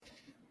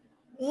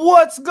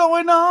What's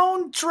going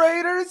on,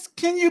 traders?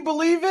 Can you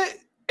believe it?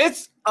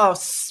 It's a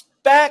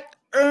SPAC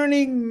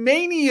earning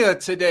mania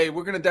today.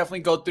 We're going to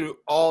definitely go through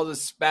all the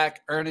SPAC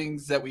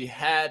earnings that we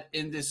had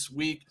in this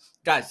week.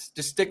 Guys,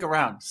 just stick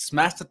around.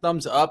 Smash the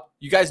thumbs up.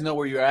 You guys know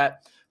where you're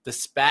at. The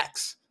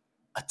SPACs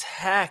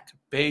attack,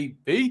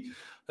 baby.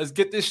 Let's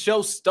get this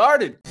show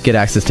started. Get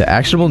access to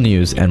actionable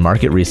news and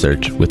market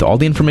research with all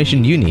the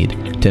information you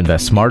need to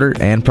invest smarter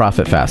and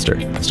profit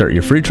faster. Start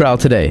your free trial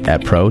today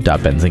at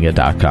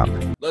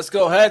pro.benzinga.com. Let's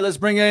go ahead. Let's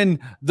bring in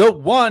the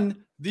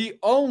one, the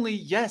only.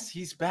 Yes,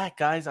 he's back,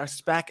 guys. Our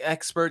SPAC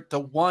expert, the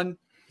one,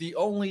 the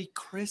only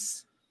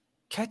Chris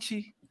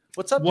Ketchy.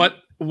 What's up?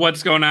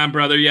 What's going on,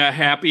 brother? Yeah,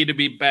 happy to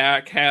be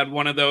back. Had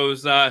one of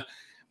those,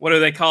 what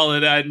do they call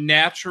it?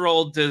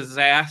 Natural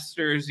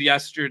disasters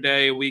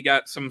yesterday. We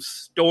got some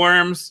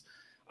storms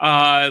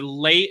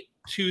late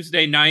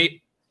Tuesday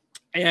night,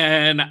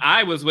 and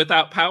I was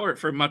without power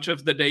for much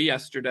of the day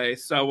yesterday.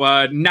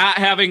 So not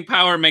having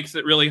power makes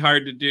it really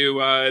hard to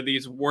do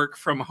these work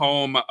from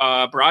home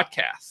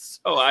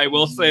broadcasts. So I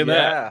will say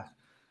that.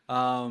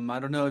 I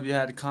don't know if you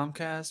had a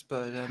Comcast,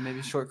 but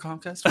maybe short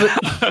Comcast.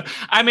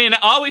 I mean,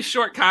 always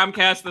short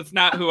Comcast. That's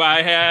not who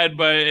I had,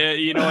 but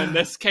in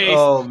this case,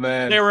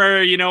 there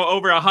were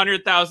over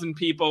 100,000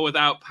 people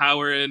without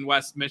power in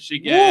West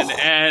Michigan, Whoa.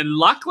 And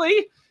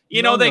luckily,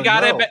 they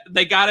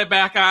got it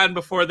back on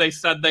before they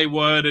said they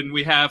would, and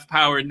we have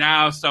power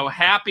now. So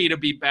happy to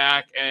be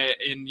back,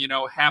 and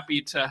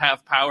happy to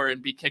have power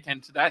and be kicking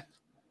today.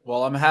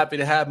 Well, I'm happy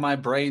to have my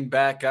brain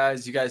back,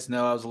 guys. You guys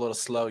know I was a little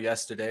slow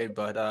yesterday,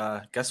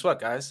 but guess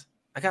what, guys?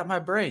 I got my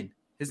brain.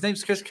 His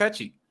name's Chris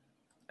Ketchy,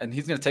 and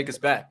he's going to take us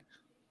back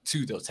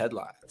to those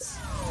headlines.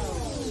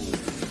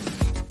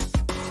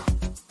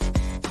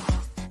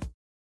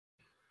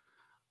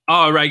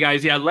 All right,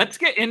 guys. Yeah, let's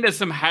get into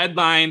some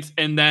headlines,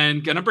 and then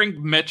going to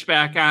bring Mitch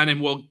back on,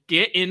 and we'll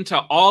get into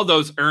all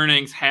those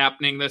earnings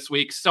happening this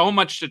week. So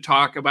much to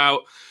talk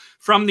about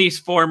from these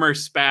former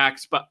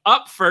SPACs. But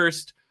up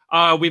first,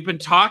 we've been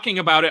talking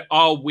about it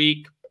all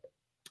week.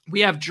 We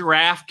have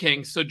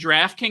DraftKings. So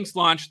DraftKings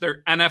launched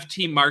their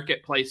NFT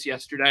marketplace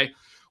yesterday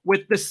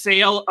with the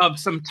sale of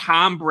some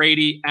Tom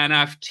Brady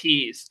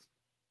NFTs.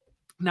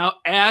 Now,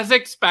 as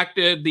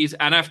expected, these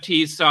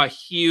NFTs saw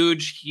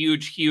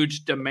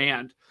huge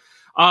demand.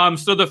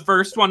 So the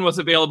first one was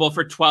available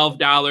for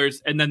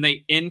 $12, and then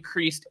they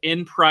increased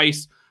in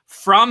price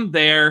from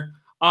there.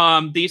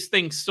 These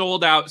things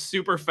sold out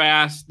super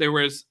fast. There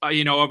was,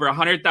 over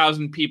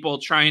 100,000 people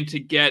trying to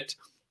get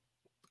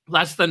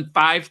less than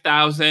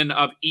 5,000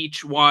 of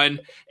each one.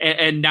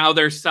 And now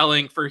they're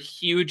selling for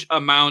huge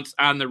amounts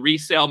on the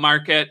resale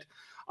market.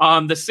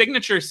 The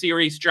signature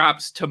series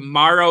drops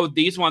tomorrow.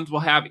 These ones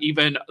will have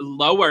even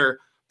lower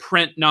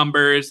print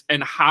numbers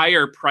and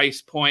higher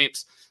price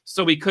points.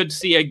 So we could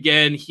see,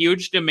 again,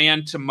 huge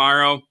demand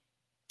tomorrow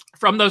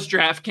from those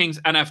DraftKings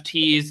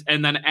NFTs.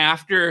 And then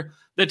after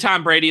the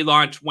Tom Brady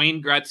launch,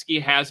 Wayne Gretzky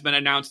has been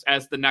announced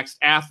as the next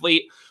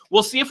athlete.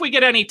 We'll see if we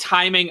get any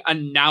timing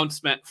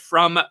announcement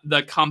from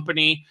the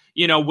company.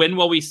 When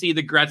will we see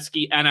the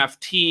Gretzky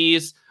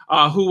NFTs?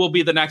 Who will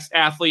be the next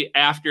athlete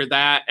after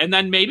that? And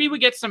then maybe we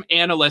get some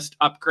analyst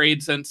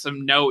upgrades and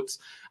some notes.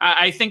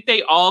 I think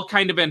they all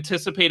kind of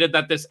anticipated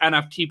that this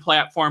NFT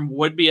platform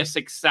would be a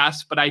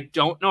success, but I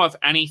don't know if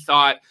any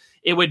thought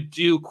it would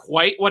do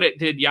quite what it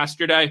did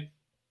yesterday.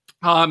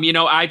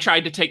 I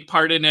tried to take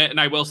part in it, and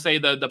I will say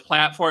the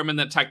platform and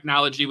the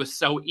technology was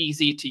so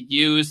easy to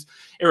use.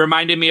 It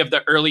reminded me of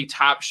the early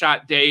Top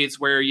Shot days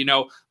where,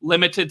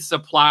 limited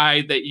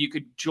supply, that you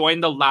could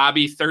join the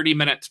lobby 30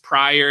 minutes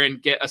prior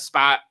and get a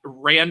spot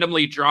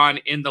randomly drawn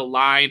in the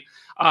line.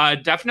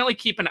 Definitely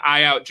keep an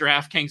eye out,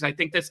 DraftKings. I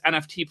think this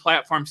NFT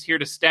platform's here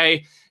to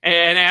stay.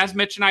 And as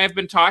Mitch and I have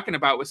been talking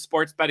about with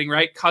sports betting,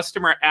 right?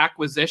 Customer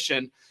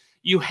acquisition.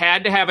 You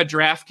had to have a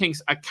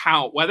DraftKings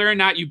account. Whether or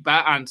not you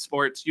bet on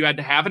sports, you had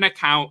to have an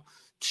account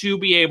to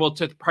be able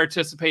to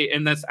participate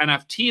in this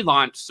NFT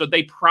launch. So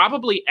they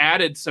probably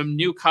added some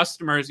new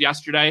customers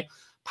yesterday,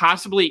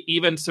 possibly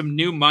even some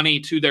new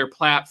money to their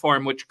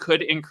platform, which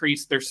could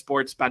increase their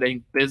sports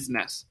betting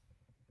business.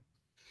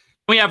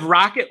 We have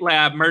Rocket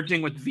Lab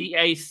merging with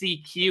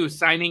VACQ,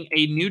 signing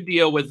a new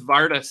deal with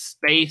Varda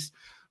Space.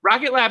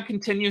 Rocket Lab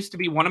continues to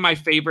be one of my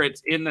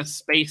favorites in the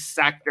space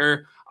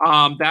sector.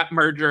 That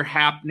merger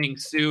happening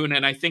soon,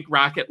 and I think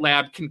Rocket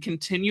Lab can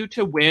continue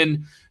to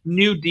win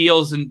new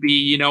deals and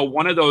be,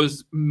 one of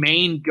those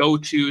main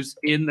go-tos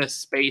in the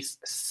space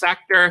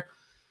sector.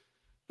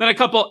 Then a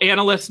couple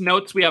analyst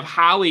notes. We have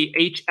Holly,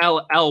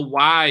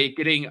 HLLY,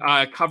 getting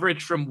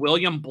coverage from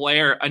William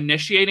Blair,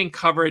 initiating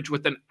coverage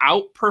with an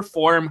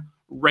outperform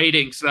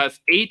rating. So that's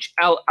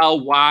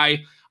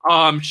HLLY.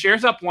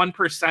 Shares up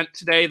 1%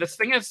 today. This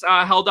thing has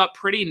held up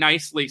pretty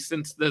nicely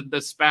since the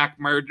SPAC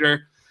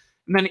merger.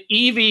 And then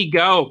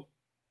EVgo,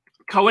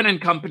 Cohen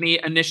and Company,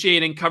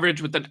 initiating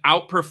coverage with an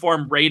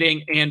outperform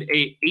rating and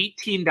a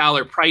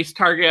 $18 price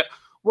target.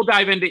 We'll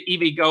dive into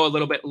EVgo a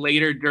little bit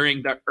later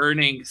during the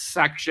earnings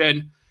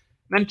section.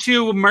 Then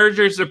 2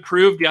 mergers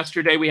approved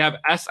yesterday. We have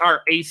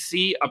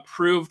SRAC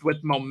approved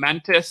with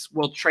Momentus,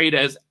 will trade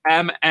as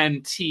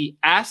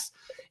MNTS.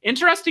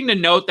 Interesting to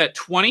note that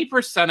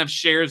 20% of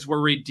shares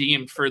were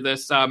redeemed for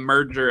this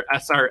merger,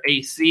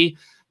 SRAC.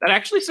 That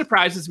actually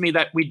surprises me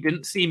that we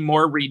didn't see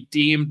more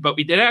redeemed, but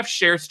we did have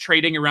shares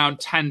trading around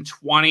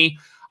 10.20.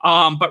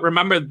 But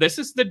remember, this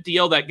is the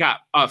deal that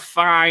got a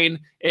fine.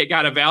 It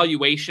got a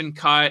valuation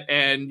cut.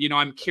 And,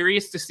 I'm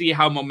curious to see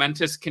how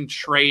Momentus can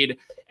trade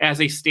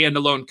as a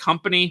standalone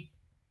company.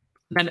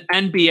 Then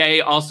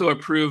NBA also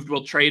approved,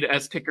 will trade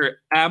as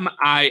ticker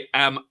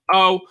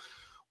MIMO.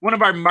 One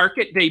of our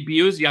market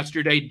debuts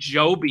yesterday,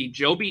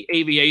 Joby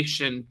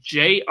Aviation,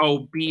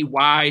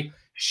 JOBY.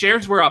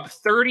 Shares were up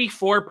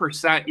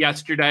 34%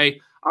 yesterday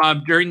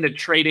during the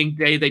trading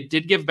day. They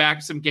did give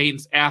back some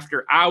gains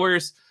after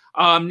hours.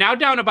 Now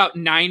down about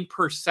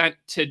 9%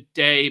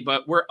 today,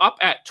 but we're up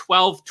at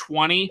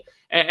 12.20.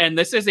 And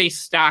this is a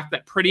stock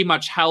that pretty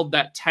much held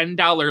that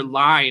 $10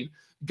 line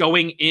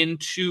going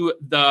into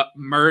the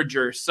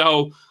merger.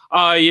 So,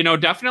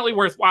 definitely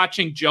worth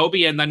watching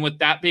Joby. And then with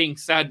that being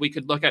said, we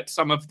could look at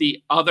some of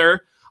the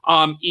other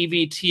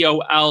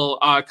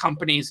EVTOL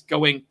companies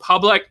going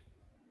public.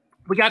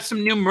 We got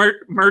some new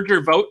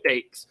merger vote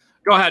dates.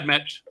 Go ahead,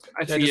 Mitch.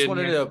 I just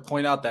wanted to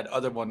point out that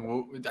other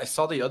one. I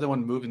saw the other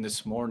one moving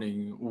this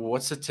morning.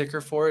 What's the ticker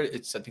for it?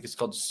 I think it's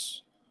called.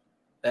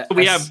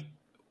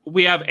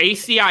 We have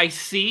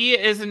ACIC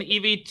is an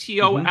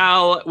EVTOL.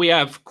 Mm-hmm. We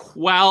have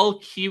Quell,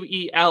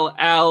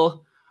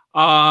 QELL,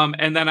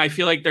 and then I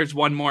feel like there's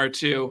one more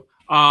too.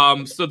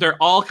 So they're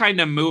all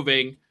kind of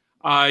moving,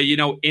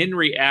 in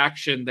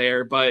reaction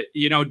there. But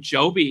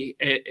Joby,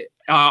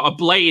 a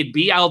Blade,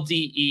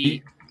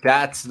 BLDE.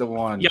 That's the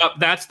one. Yep,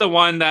 that's the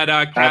one that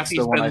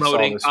Cassie's been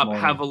loading up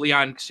heavily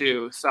on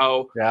too.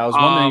 So yeah, I was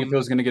wondering if it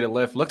was going to get a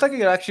lift. Looked like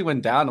it actually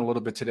went down a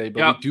little bit today,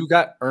 but we do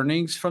got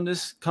earnings from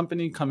this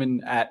company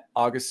coming at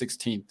August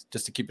 16th,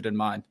 just to keep it in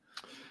mind.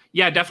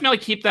 Yeah, definitely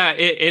keep that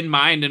in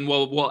mind, and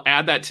we'll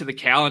add that to the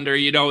calendar.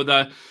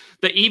 The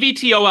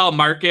EVTOL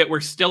market, we're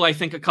still, I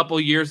think, a couple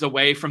years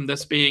away from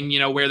this being,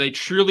 where they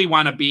truly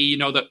want to be,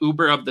 the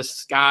Uber of the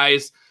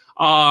skies.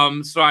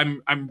 So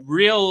I'm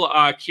real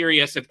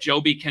curious if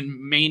Joby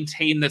can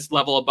maintain this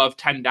level above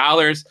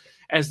 $10,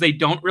 as they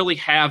don't really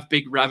have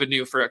big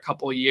revenue for a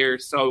couple of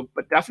years. So,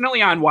 but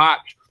definitely on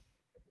watch.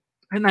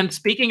 And then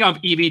speaking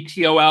of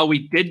EVTOL,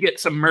 we did get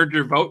some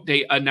merger vote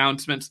date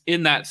announcements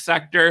in that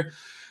sector.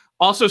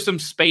 Also some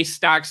space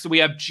stocks. So we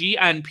have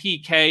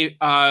GNPK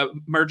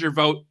merger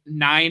vote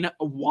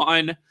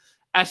 9-1,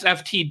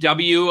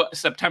 SFTW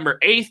September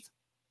 8th,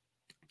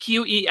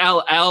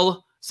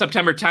 QELL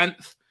September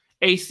 10th,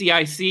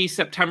 ACIC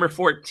September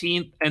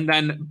 14th, and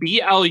then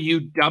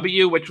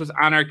BLUW, which was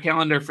on our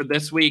calendar for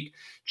this week,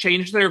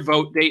 changed their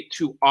vote date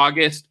to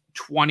August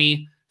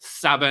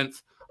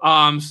 27th.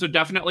 So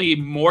definitely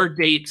more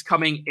dates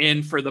coming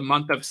in for the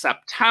month of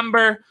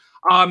September.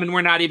 And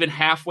we're not even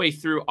halfway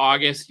through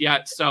August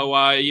yet. So,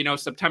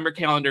 September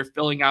calendar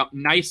filling out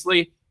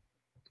nicely.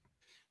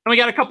 And we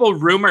got a couple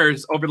of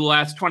rumors over the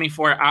last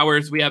 24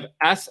 hours. We have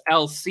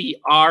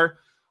SLCR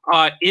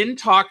in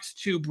talks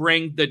to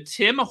bring the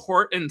Tim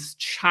Hortons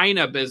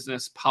China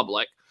business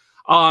public.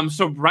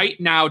 So right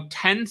now,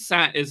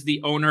 Tencent is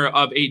the owner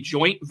of a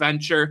joint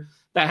venture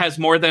that has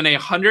more than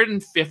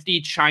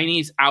 150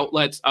 Chinese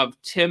outlets of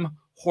Tim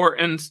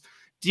Hortons.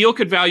 Deal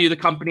could value the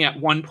company at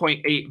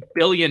 $1.8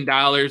 billion.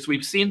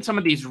 We've seen some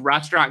of these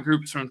restaurant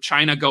groups from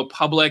China go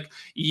public.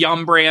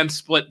 Yum Brands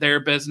split their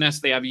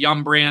business. They have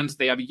Yum Brands.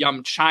 They have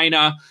Yum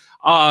China.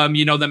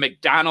 The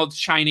McDonald's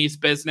Chinese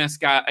business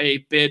got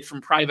a bid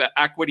from private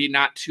equity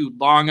not too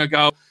long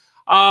ago.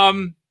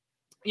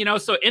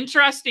 So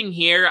interesting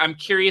here. I'm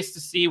curious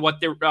to see what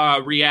the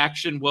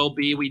reaction will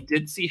be. We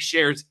did see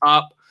shares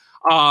up.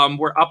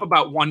 We're up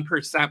about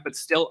 1%, but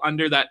still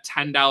under that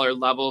 $10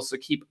 level. So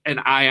keep an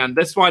eye on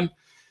this one.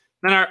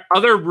 Then our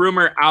other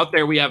rumor out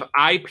there, we have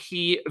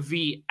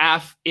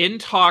IPVF in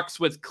talks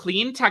with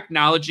clean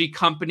technology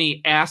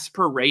company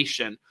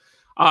Aspiration.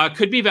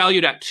 Could be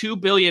valued at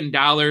 $2 billion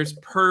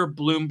per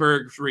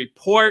Bloomberg's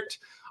report.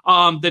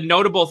 The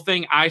notable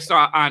thing I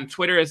saw on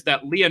Twitter is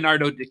that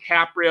Leonardo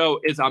DiCaprio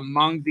is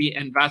among the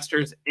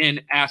investors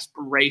in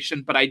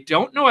Aspiration, but I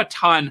don't know a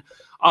ton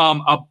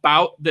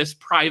about this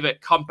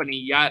private company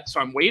yet. So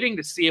I'm waiting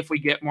to see if we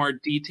get more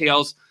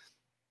details.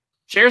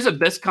 Shares of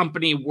this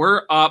company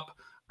were up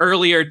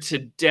earlier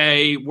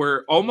today.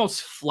 We're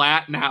almost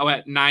flat now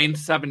at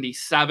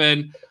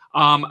 977.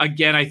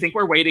 Again, I think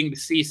we're waiting to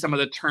see some of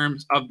the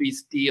terms of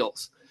these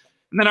deals.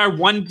 And then our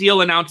one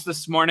deal announced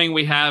this morning,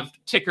 we have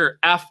ticker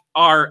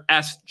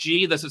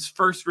FRSG. This is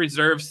First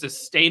Reserve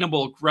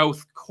Sustainable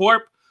Growth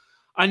Corp,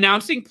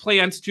 announcing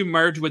plans to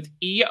merge with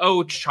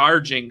EO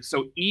Charging.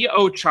 So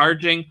EO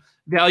Charging,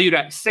 valued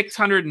at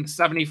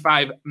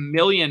 $675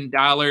 million.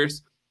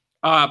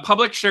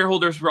 Public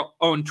shareholders will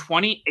own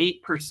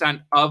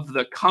 28% of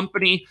the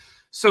company.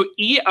 So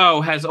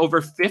EO has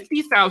over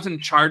 50,000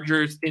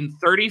 chargers in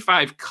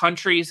 35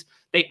 countries.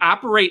 They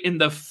operate in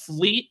the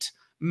fleet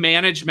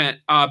management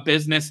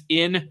business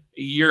in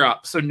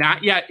Europe. So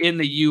not yet in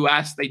the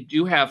US. They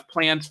do have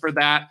plans for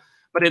that.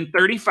 But in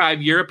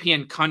 35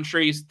 European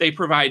countries, they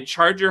provide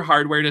charger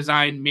hardware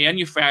design,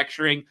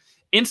 manufacturing,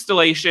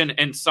 installation,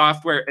 and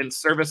software and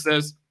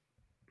services.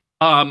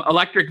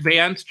 Electric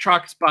vans,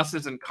 trucks,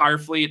 buses, and car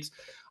fleets.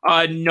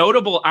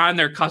 Notable on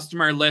their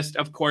customer list,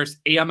 of course,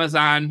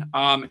 Amazon.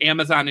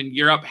 Amazon in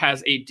Europe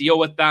has a deal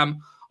with them,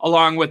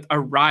 along with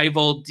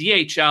Arrival,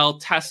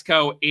 DHL,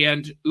 Tesco,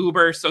 and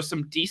Uber. So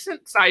some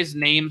decent sized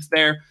names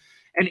there.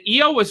 And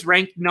EO was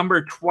ranked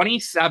number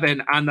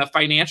 27 on the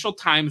Financial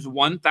Times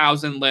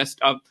 1000 list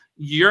of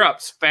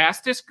Europe's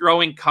fastest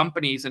growing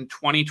companies in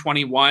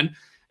 2021.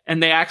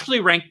 And they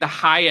actually ranked the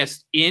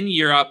highest in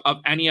Europe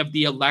of any of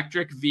the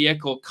electric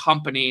vehicle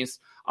companies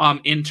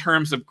in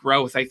terms of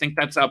growth. I think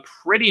that's a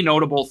pretty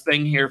notable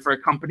thing here for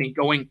a company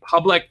going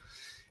public.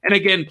 And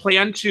again,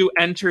 plan to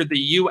enter the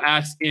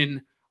US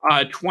in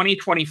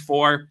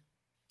 2024.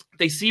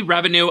 They see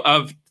revenue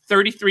of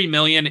 33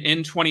 million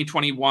in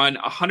 2021,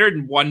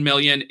 101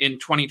 million in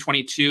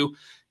 2022,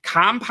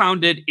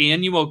 compounded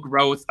annual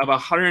growth of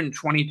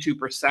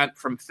 122%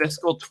 from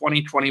fiscal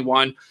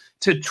 2021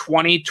 to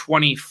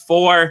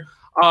 2024.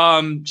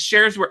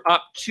 Shares were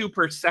up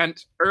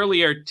 2%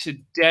 earlier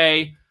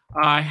today.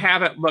 I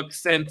haven't looked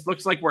since.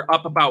 Looks like we're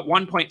up about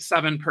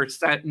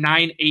 1.7%,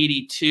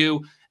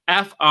 982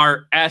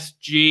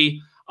 FRSG.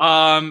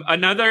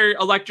 Another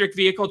electric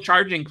vehicle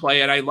charging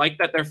play, and I like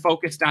that they're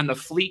focused on the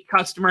fleet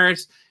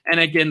customers. And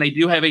again, they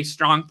do have a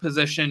strong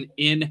position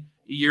in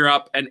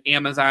Europe, and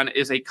Amazon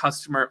is a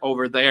customer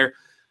over there.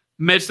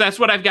 Mitch, that's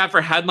what I've got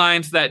for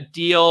headlines that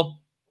deal.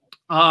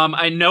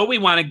 I know we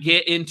want to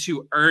get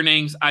into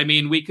earnings. I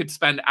mean, we could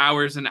spend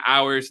hours and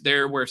hours.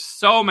 There were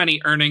so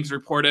many earnings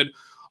reported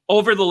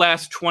over the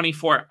last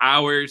 24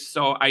 hours.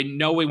 So I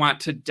know we want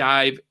to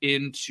dive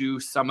into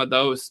some of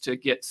those to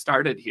get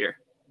started here.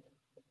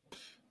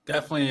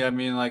 Definitely. I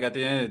mean, like at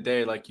the end of the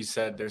day, like you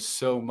said, there's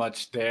so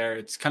much there.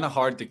 It's kind of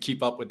hard to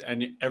keep up with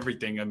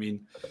everything. I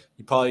mean,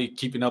 you're probably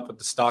keeping up with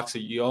the stocks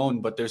that you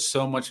own, but there's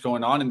so much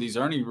going on in these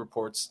earning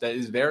reports that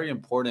is very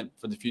important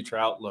for the future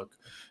outlook.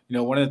 You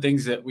know, one of the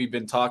things that we've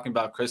been talking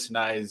about, Chris and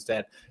I, is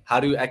that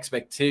how do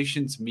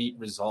expectations meet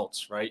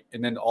results, right?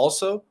 And then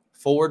also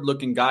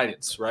forward-looking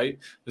guidance, right?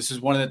 This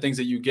is one of the things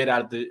that you get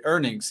out of the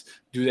earnings.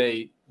 Do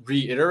they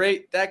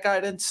reiterate that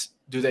guidance?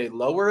 Do they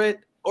lower it?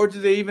 Or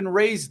do they even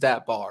raise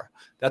that bar?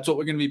 That's what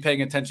we're going to be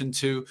paying attention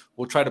to.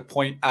 We'll try to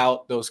point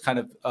out those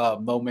kind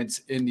of moments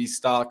in these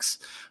stocks.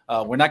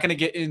 We're not going to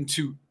get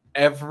into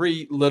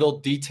every little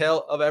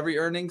detail of every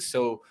earnings.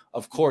 So,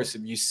 of course,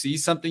 if you see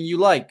something you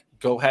like,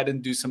 go ahead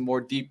and do some more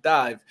deep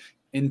dive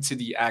into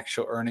the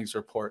actual earnings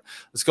report.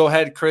 Let's go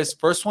ahead, Chris.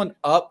 First one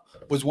up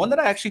was one that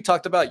I actually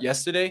talked about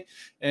yesterday.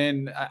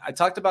 And I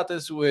talked about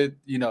this with,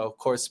 of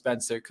course,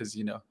 Spencer, because,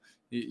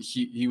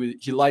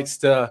 he likes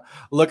to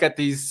look at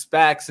these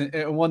SPACs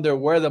and wonder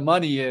where the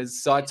money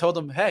is. So I told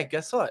him, hey,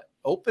 guess what?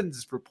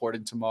 Open's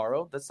reporting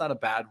tomorrow. That's not a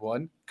bad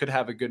one. Could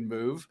have a good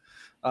move.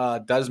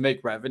 Does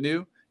make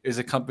revenue. Is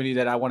a company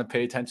that I want to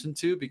pay attention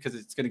to because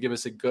it's going to give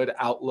us a good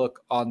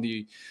outlook on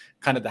the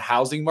kind of the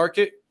housing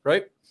market,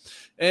 right?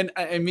 And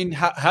I mean,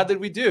 how did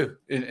we do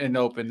in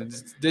Open?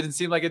 It didn't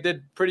seem like it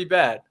did pretty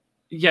bad.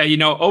 Yeah,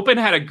 Open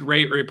had a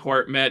great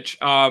report, Mitch.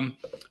 So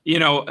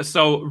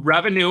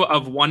revenue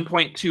of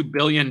 $1.2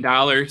 billion,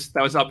 that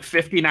was up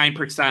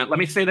 59%. Let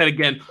me say that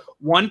again,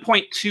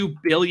 $1.2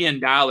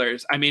 billion. I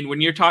mean,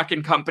 when you're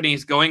talking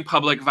companies going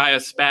public via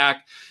SPAC,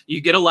 you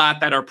get a lot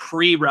that are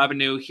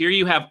pre-revenue. Here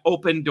you have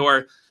Open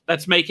Door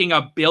that's making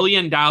 $1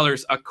 billion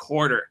a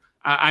quarter.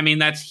 I mean,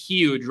 that's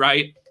huge,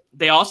 right?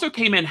 They also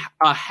came in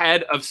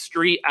ahead of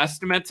street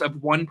estimates of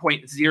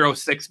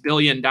 $1.06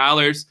 billion.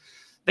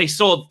 They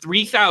sold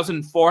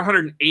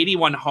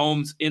 3,481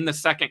 homes in the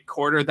second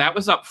quarter. That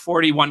was up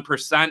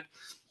 41%.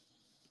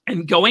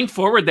 And going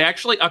forward, they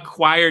actually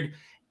acquired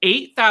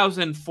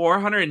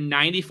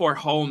 8,494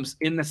 homes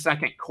in the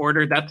second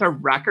quarter. That's a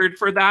record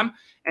for them.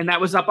 And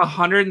that was up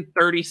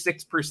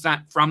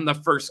 136% from the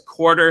first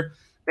quarter.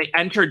 They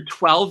entered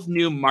 12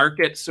 new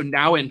markets, so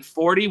now in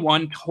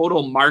 41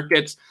 total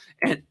markets.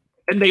 And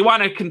they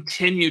want to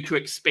continue to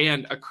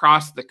expand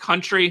across the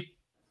country.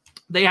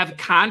 They have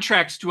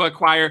contracts to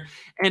acquire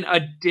an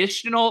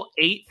additional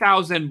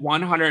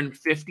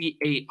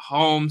 8,158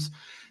 homes.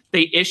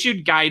 They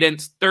issued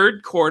guidance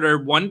third quarter,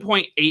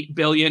 1.8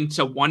 billion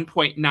to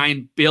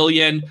 1.9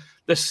 billion.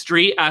 The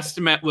street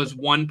estimate was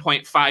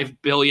 1.5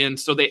 billion.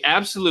 So they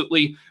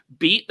absolutely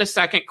beat the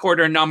second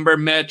quarter number,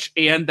 Mitch,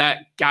 and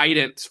that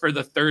guidance for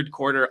the third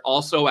quarter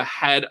also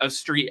ahead of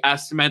street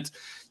estimates.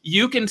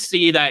 You can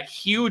see that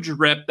huge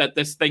rip that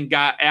this thing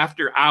got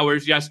after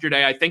hours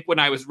yesterday. I think when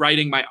I was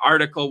writing my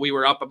article, we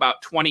were up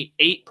about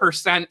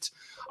 28%.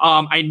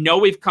 I know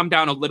we've come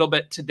down a little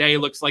bit today.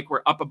 Looks like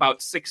we're up about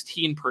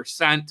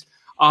 16%.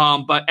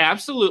 But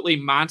absolutely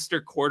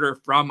monster quarter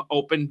from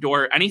Open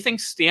Door. Anything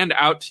stand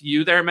out to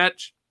you there,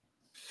 Mitch?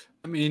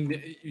 I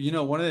mean,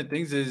 one of the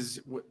things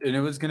is, and it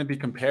was going to be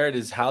compared,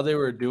 is how they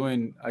were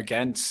doing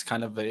against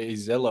kind of a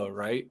Zillow,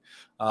 right?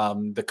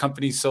 The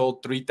company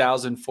sold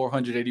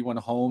 3,481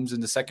 homes in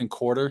the second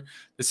quarter.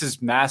 This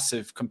is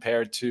massive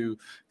compared to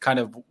kind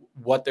of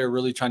what they're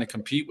really trying to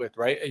compete with,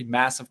 right? A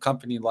massive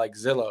company like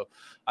Zillow.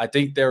 I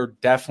think they're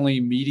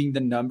definitely meeting the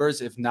numbers,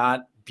 if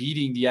not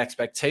beating the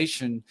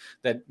expectation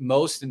that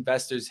most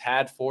investors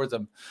had for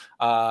them.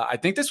 I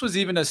think this was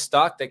even a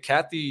stock that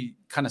Kathy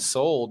kind of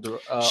sold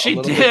a She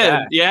little bit did.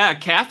 back. Yeah.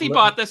 Kathy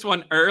bought this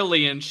one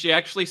early and she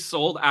actually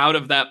sold out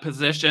of that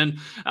position.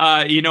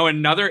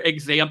 Another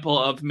example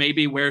of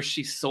maybe where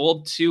she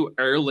sold too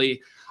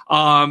early.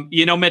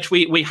 Mitch,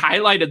 we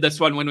highlighted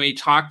this one when we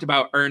talked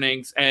about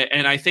earnings.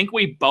 And I think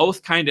we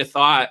both kind of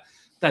thought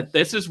that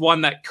this is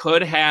one that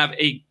could have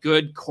a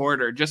good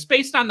quarter just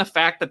based on the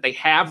fact that they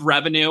have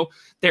revenue.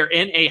 They're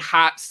in a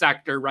hot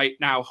sector right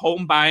now,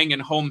 home buying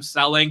and home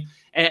selling.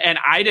 And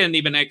I didn't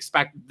even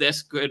expect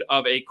this good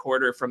of a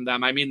quarter from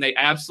them. I mean, they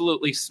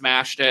absolutely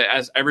smashed it,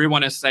 as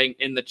everyone is saying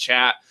in the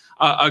chat.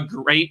 A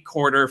great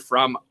quarter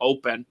from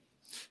Open.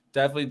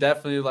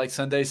 Definitely. Like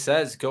Sunday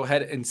says, go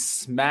ahead and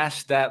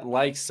smash that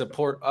like.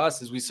 Support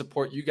us as we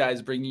support you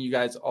guys, bringing you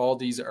guys all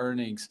these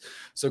earnings.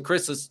 So,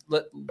 Chris,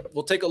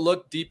 we'll take a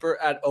look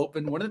deeper at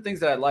Open. One of the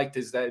things that I liked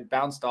is that it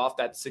bounced off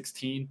that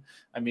 16.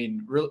 I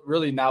mean,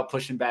 really now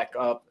pushing back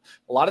up.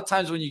 A lot of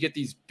times when you get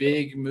these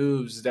big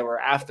moves that were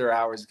after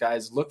hours,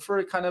 guys, look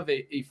for kind of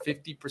a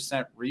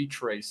 50%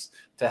 retrace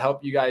to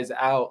help you guys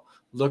out.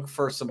 Look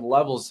for some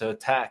levels to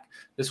attack.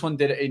 This one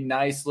did a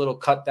nice little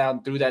cut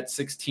down through that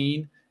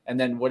 16. And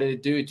then what did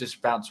it do? It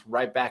just bounced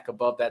right back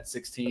above that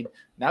 16.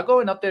 Now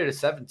going up there to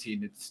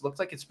 17. It looks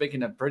like it's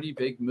making a pretty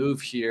big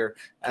move here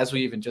as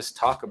we even just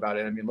talk about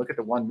it. I mean, look at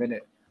the 1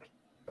 minute.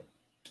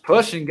 It's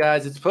pushing,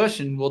 guys. It's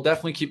pushing. We'll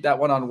definitely keep that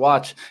one on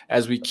watch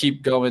as we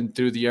keep going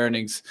through the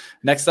earnings.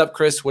 Next up,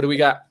 Chris, what do we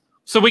got?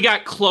 So we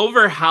got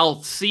Clover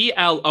Health,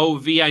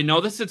 CLOV. I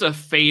know this is a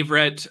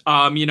favorite,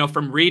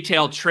 from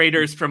retail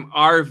traders, from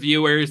our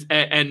viewers,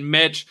 and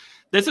Mitch.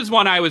 This is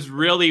one I was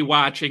really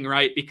watching,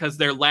 right? Because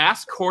their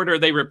last quarter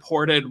they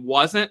reported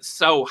wasn't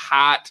so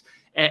hot.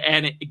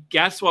 And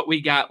guess what we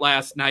got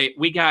last night?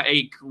 We got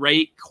a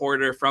great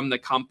quarter from the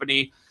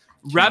company.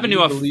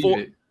 Revenue of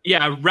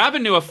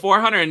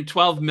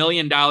 $412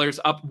 million,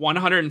 up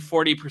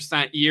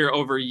 140% year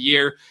over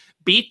year.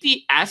 Beat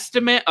the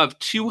estimate of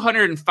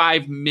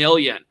 $205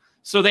 million.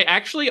 So they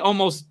actually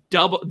almost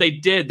doubled. They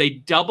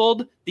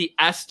doubled the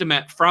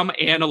estimate from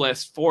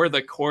analysts for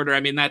the quarter. I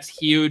mean, that's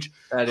huge.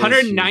 That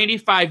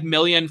 195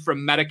 million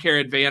from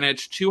Medicare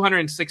Advantage,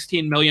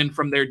 216 million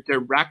from their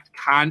direct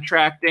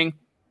contracting.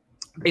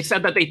 They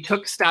said that they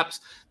took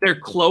steps. Their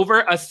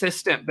Clover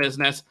Assistant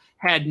business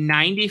had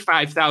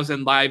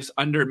 95,000 lives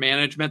under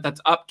management.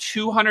 That's up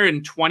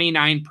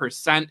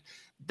 229%.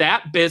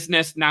 That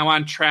business now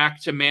on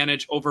track to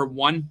manage over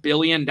 $1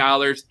 billion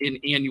in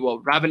annual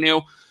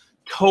revenue.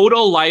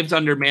 Total lives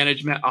under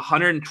management,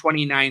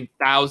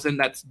 129,000.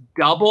 That's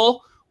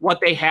double what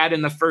they had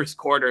in the first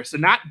quarter. So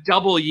not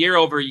double year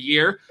over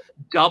year,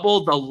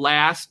 double the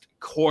last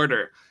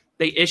quarter.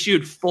 They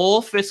issued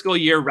full fiscal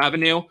year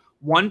revenue,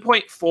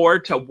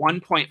 $1.4 to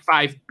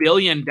 $1.5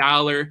 billion.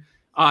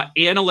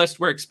 Analysts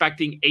were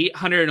expecting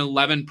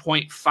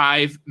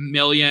 $811.5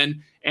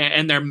 million.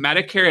 And their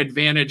Medicare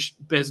Advantage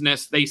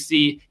business, they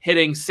see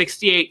hitting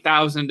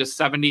 68,000 to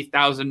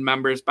 70,000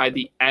 members by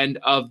the end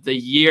of the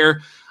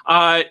year.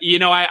 I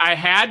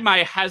had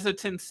my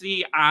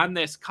hesitancy on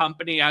this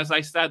company. As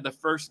I said, the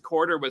first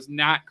quarter was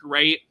not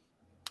great.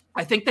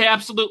 I think they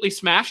absolutely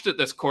smashed it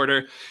this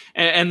quarter.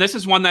 And this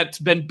is one that's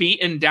been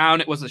beaten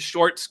down. It was a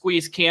short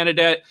squeeze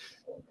candidate.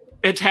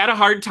 It's had a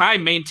hard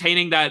time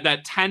maintaining that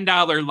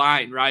 $10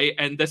 line, right?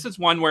 And this is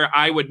one where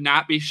I would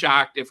not be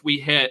shocked if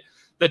we hit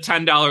the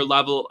 $10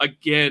 level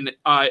again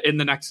in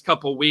the next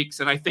couple of weeks.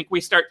 And I think we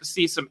start to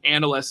see some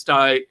analyst,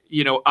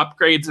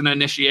 upgrades and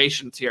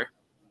initiations here.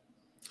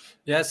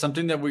 Yeah,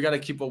 something that we got to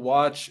keep a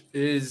watch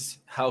is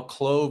how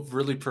Clove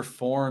really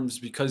performs,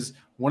 because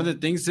one of the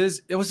things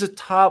is it was a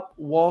top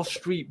Wall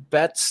Street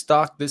bet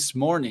stock this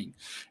morning.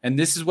 And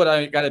this is what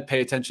I got to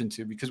pay attention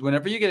to, because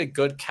whenever you get a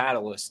good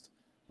catalyst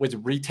with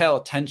retail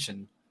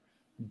attention,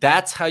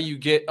 that's how you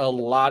get a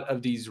lot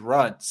of these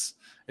runs.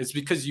 It's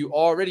because you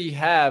already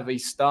have a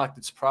stock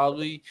that's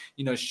probably,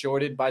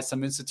 shorted by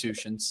some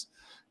institutions.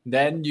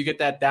 Then you get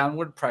that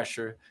downward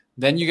pressure.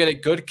 Then you get a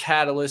good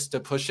catalyst to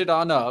push it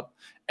on up.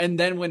 And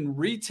then when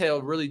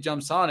retail really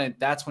jumps on it,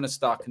 that's when a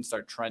stock can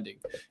start trending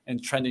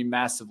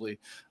massively.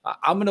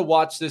 I'm going to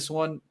watch this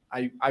one.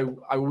 I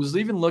was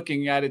even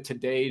looking at it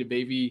today to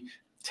maybe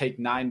take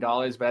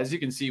 $9, but as you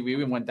can see, we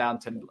even went down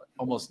to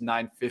almost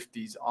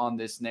 950s on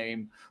this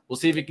name. We'll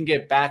see if it can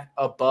get back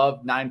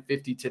above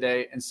 950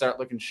 today and start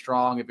looking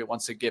strong if it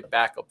wants to get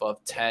back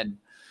above 10.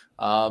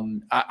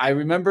 I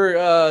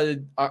remember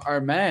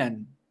our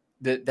man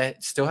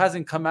that still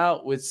hasn't come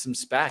out with some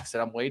SPACs that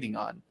I'm waiting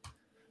on.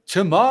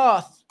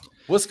 Chamath,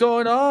 what's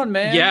going on,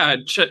 man? Yeah,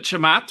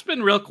 Chamath's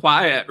been real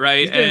quiet,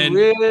 right? He's been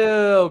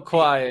real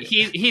quiet.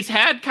 He's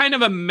had kind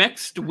of a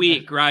mixed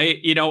week,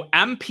 right? You know,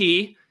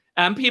 MP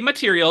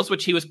Materials,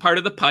 which he was part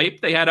of the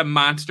PIPE, they had a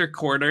monster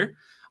quarter.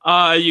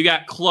 You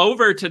got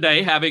Clover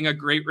today having a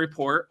great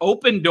report,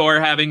 Open Door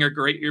having a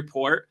great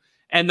report.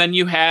 And then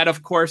you had,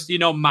 of course, you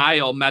know,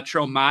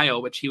 Metro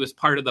Mile, which he was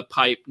part of the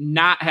PIPE,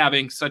 not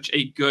having such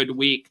a good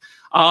week.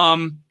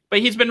 But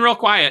he's been real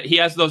quiet. He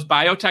has those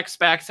biotech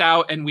SPACs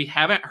out, and we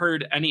haven't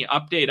heard any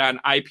update on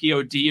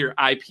IPOD or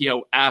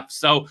IPOF.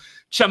 So,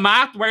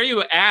 Chamath, where are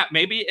you at?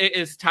 Maybe it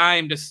is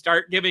time to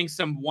start giving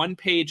some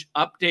one-page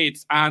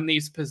updates on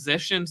these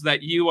positions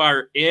that you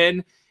are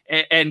in.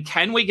 And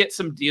can we get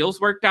some deals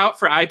worked out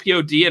for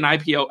IPOD and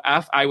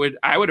IPOF?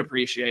 I would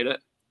appreciate it.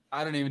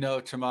 I don't even know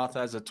if Chamath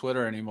has a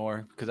Twitter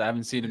anymore because I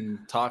haven't seen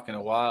him talk in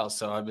a while.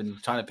 So I've been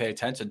trying to pay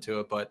attention to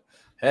it. But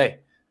hey,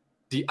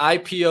 the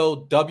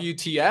IPO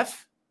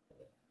WTF?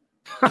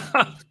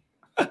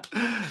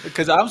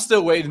 Because I'm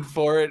still waiting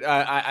for it.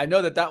 I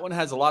know that one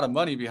has a lot of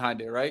money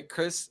behind it, right,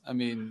 Chris? I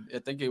mean, I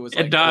think it was.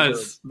 It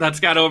does. That's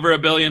got over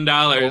 $1 billion.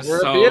 Over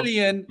 $1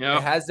 billion. Yep.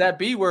 It has that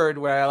B word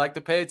where I like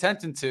to pay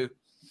attention to.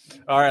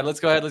 All right, let's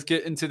go ahead. Let's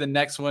get into the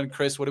next one,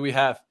 Chris. What do we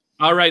have?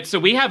 All right, so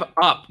we have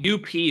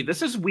UP.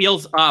 This is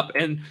Wheels Up,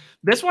 and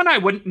this one I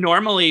wouldn't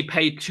normally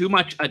pay too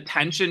much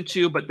attention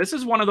to, but this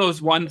is one of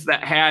those ones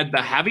that had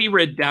the heavy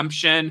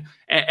redemption,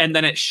 and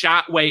then it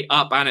shot way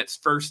up on its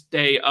first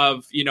day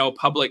of, you know,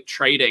 public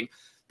trading.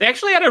 They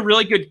actually had a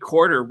really good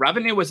quarter.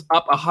 Revenue was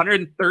up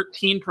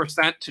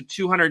 113% to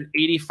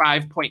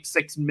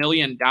 $285.6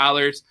 million.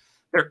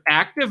 Their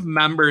active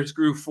members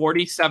grew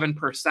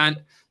 47%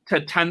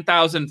 to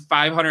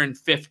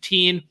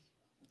 10,515.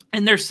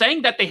 And they're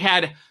saying that they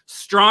had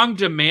strong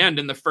demand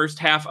in the first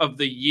half of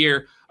the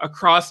year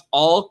across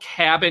all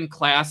cabin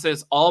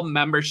classes, all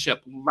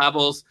membership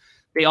levels.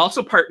 They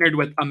also partnered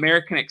with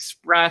American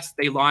Express.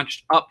 They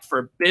launched Up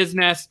for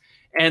Business,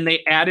 and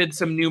they added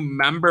some new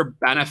member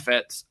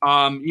benefits.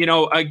 You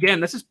know,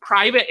 again, this is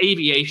private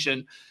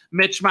aviation.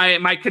 Mitch,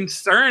 my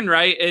concern,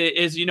 right,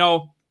 is, you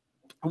know,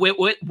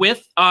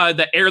 with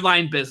the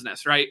airline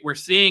business, right, we're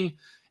seeing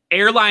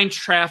airline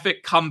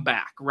traffic come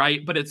back,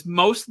 right? But it's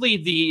mostly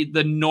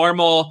the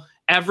normal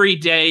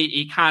everyday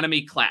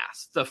economy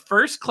class. The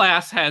first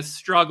class has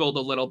struggled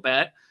a little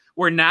bit.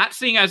 We're not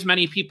seeing as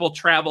many people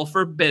travel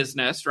for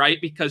business, right?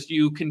 Because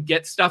you can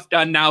get stuff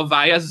done now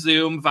via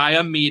Zoom,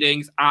 via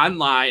meetings,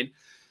 online.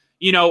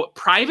 You know,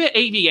 private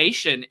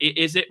aviation,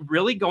 is it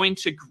really going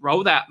to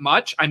grow that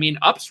much? I mean,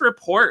 UP's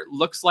report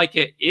looks like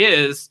it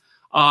is,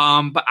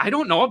 but I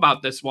don't know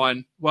about this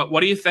one.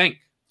 What do you think?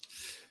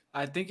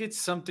 I think it's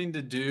something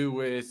to do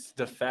with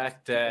the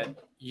fact that,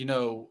 you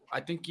know, I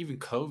think even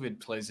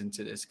COVID plays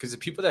into this because the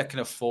people that can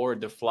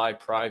afford to fly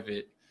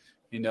private,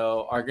 you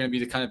know, are going to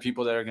be the kind of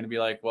people that are going to be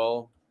like,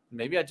 well,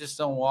 maybe I just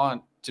don't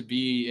want to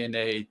be in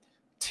a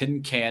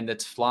tin can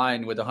that's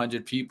flying with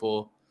 100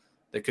 people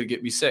that could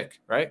get me sick,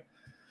 right?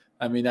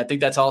 I mean, I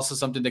think that's also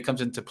something that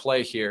comes into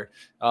play here.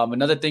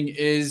 Another thing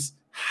is,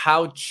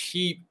 how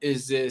cheap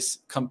is this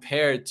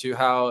compared to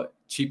how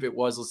cheap it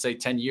was, let's say,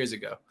 10 years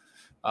ago?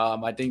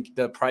 I think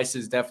the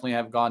prices definitely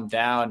have gone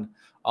down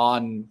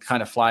on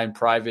kind of flying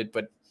private,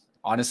 but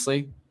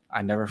honestly,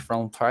 I never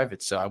flown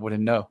private, so I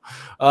wouldn't know.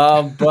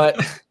 But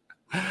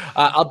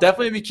I'll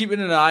definitely be keeping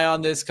an eye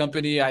on this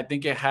company. I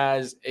think it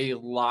has a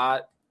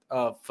lot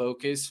of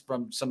focus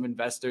from some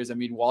investors. I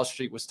mean, Wall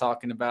Street was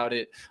talking about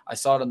it. I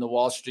saw it on the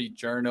Wall Street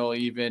Journal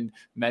even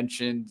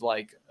mentioned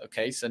like,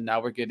 okay, so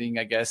now we're getting,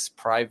 I guess,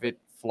 private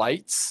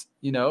flights,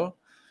 you know,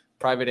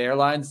 private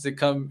airlines to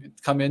come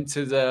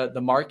into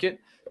the market.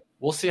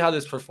 We'll see how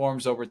this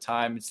performs over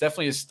time. It's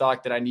definitely a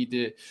stock that I need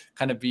to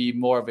kind of be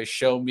more of a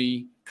show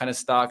me kind of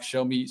stock.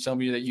 Show me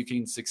that you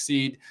can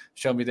succeed.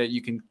 Show me that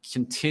you can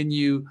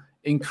continue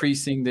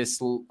increasing this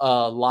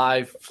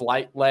live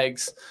flight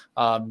legs.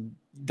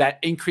 That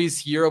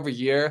increase year over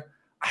year,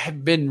 I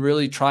have been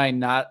really trying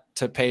not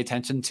to pay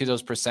attention to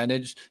those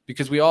percentage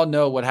because we all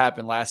know what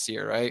happened last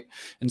year, right?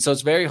 And so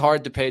it's very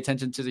hard to pay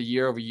attention to the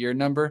year over year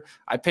number.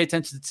 I pay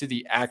attention to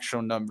the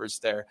actual numbers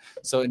there.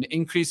 So an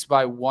increase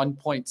by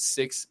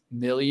 1.6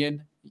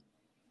 million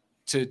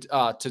to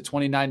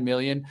 29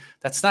 million.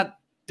 That's not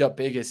the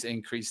biggest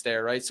increase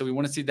there, right? So we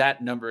want to see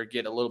that number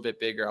get a little bit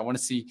bigger. I want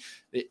to see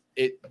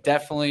it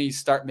definitely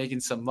start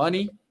making some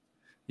money.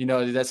 You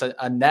know, that's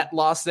a net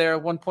loss there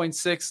of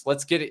 1.6.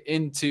 Let's get it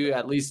into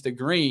at least the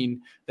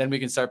green. Then we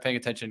can start paying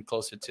attention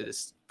closer to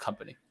this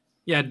company.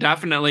 Yeah,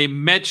 definitely.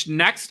 Mitch,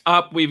 next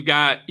up, we've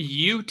got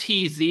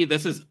UTZ.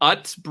 This is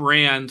Utz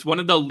Brands, one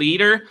of the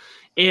leader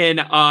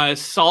in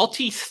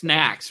salty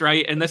snacks,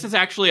 right? And this is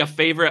actually a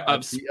favorite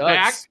of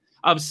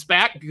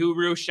SPAC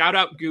Guru. Shout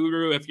out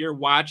Guru if you're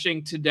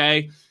watching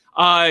today.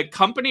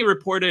 Company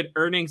reported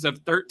earnings of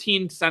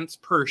 13 cents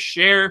per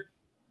share,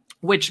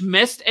 which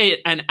missed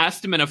an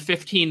estimate of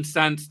 15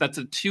 cents. That's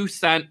a 2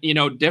 cent,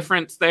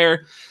 difference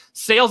there.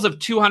 Sales of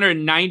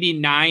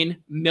 $299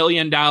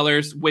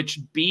 million, which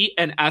beat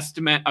an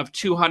estimate of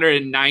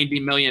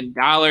 $290 million.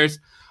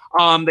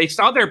 They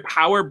saw their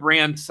power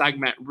brand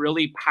segment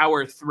really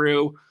power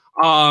through.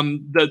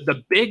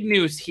 The big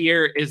news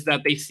here is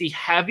that they see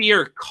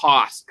heavier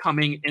cost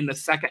coming in the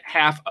second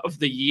half of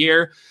the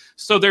year.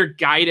 So their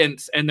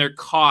guidance and their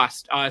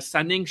cost,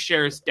 sending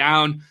shares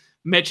down.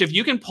 Mitch, if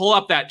you can pull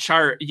up that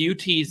chart,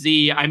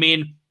 UTZ, I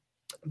mean,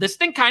 this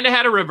thing kind of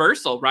had a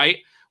reversal, right?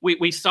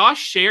 We saw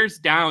shares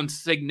down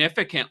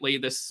significantly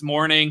this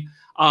morning,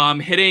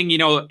 hitting,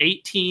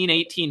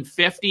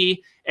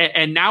 1850,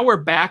 and now we're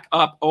back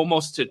up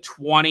almost to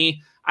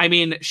 20. I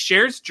mean,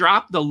 shares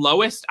dropped the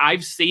lowest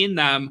I've seen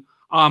them,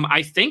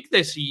 I think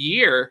this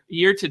year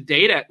to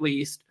date at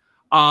least.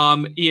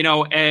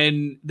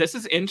 And this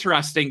is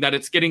interesting that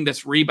it's getting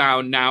this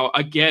rebound now.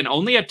 Again,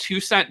 only a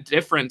 2-cent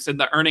difference in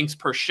the earnings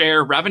per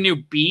share. Revenue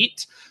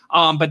beat,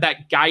 but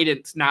that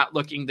guidance not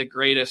looking the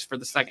greatest for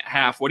the second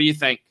half. What do you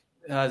think?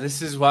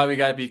 This is why we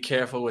got to be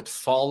careful with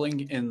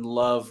falling in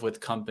love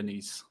with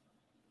companies.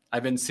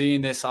 I've been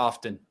seeing this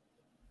often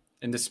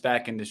in the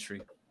SPAC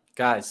industry.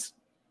 Guys,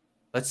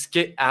 let's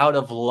get out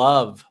of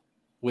love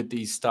with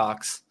these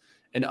stocks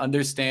and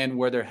understand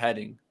where they're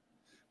heading.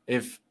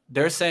 If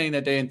they're saying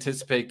that they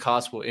anticipate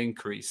costs will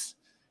increase,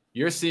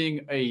 you're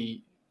seeing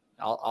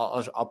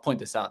I'll point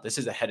this out. This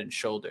is a head and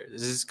shoulder.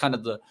 This is kind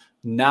of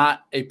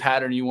not a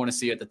pattern you want to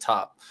see at the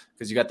top,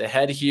 because you got the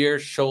head here,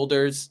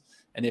 shoulders,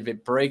 and if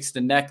it breaks the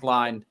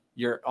neckline,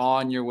 you're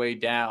on your way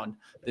down.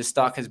 This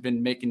stock has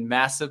been making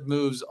massive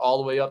moves all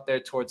the way up there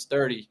towards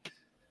 30.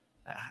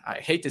 I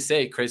hate to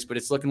say it, Chris, but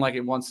it's looking like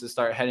it wants to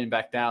start heading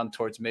back down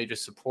towards major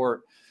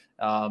support.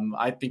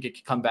 I think it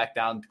could come back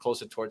down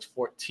closer towards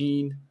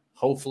 14.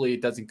 Hopefully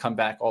it doesn't come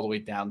back all the way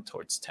down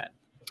towards 10.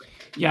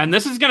 Yeah, and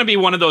this is going to be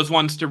one of those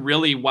ones to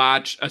really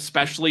watch,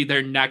 especially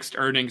their next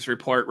earnings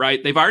report,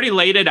 right? They've already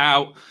laid it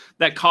out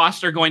that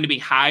costs are going to be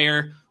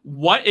higher.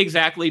 What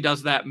exactly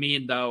does that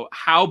mean, though?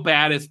 How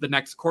bad is the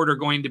next quarter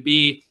going to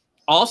be?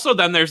 Also,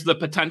 then there's the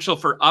potential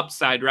for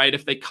upside, right?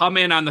 If they come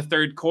in on the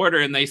third quarter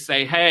and they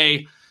say,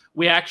 hey,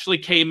 we actually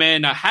came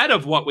in ahead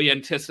of what we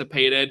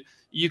anticipated,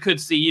 you could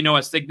see,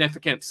 a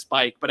significant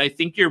spike. But I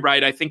think you're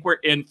right. I think we're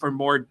in for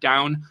more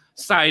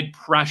downside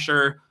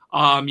pressure,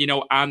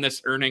 on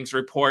this earnings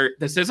report.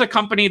 This is a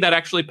company that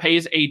actually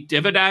pays a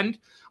dividend.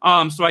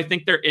 So I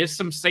think there is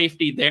some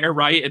safety there,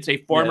 right? It's a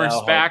former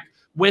SPAC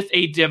with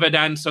a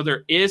dividend. So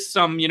there is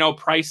some,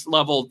 price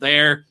level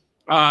there,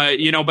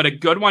 but a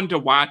good one to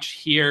watch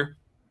here.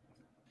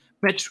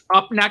 Mitch,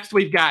 up next,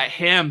 we've got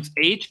HIMS,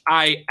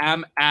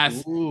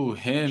 HIMS. Ooh,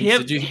 HIMS.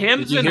 Did you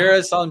hear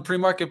us on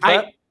pre-market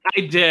prep?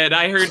 I did.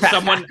 I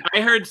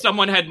heard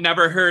someone had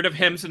never heard of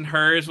Hims and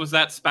Hers. Was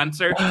that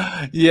Spencer?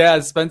 Yeah,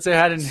 Spencer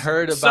hadn't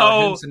heard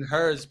about Hims and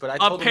Hers, but I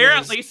told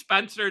apparently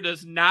Spencer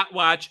does not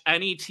watch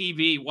any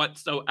TV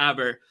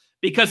whatsoever.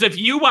 Because if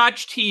you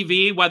watch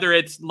TV, whether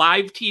it's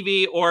live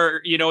TV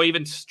or,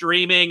 even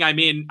streaming, I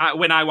mean,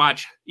 when I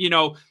watch,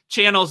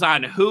 channels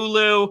on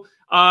Hulu,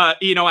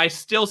 I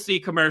still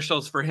see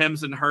commercials for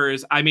Hims and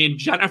Hers. I mean,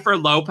 Jennifer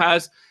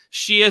Lopez,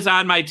 she is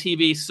on my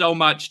TV so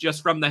much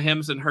just from the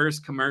Hims and Hers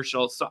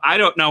commercials. So I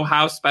don't know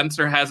how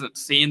Spencer hasn't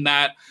seen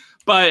that.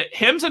 But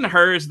Hims and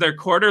Hers, their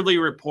quarterly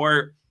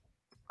report,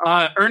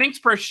 earnings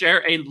per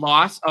share, a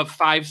loss of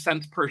 5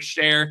 cents per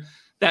share.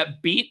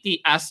 That beat the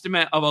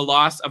estimate of a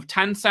loss of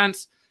 10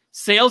 cents.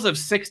 Sales of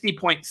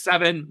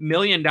 $60.7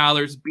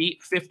 million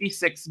beat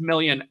 56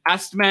 million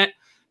estimate.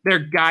 They're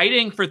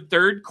guiding for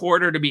third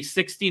quarter to be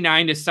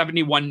 69 to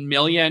 71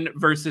 million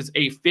versus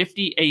a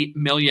 58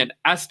 million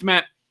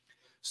estimate.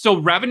 So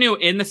revenue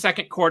in the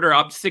second quarter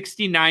up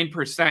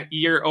 69%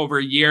 year over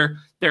year.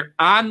 Their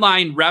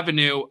online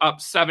revenue up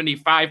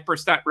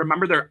 75%.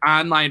 Remember, their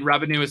online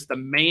revenue is the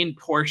main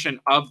portion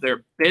of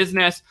their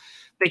business.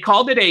 They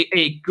called it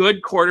a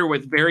good quarter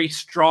with very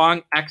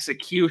strong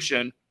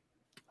execution.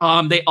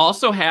 They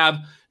also have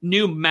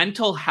new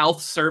mental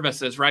health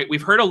services, right?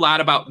 We've heard a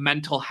lot about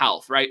mental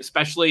health, right?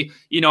 Especially,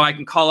 I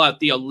can call out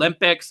the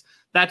Olympics.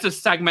 That's a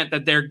segment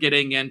that they're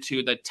getting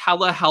into, the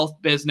telehealth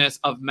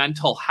business of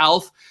mental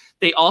health.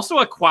 They also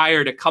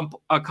acquired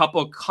a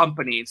couple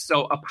companies.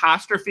 So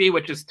Apostrophe,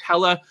 which is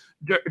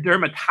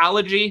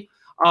dermatology.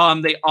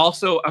 They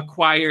also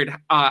acquired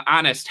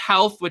Honest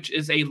Health, which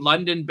is a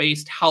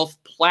London-based health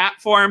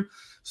platform.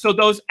 So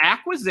those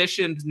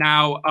acquisitions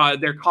now,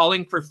 they're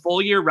calling for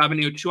full year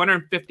revenue,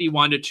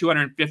 $251 to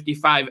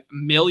 $255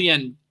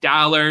 million.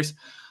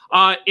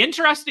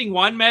 Interesting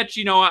one, Mitch.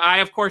 I,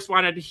 of course,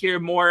 wanted to hear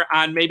more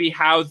on maybe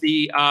how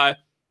the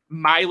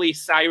Miley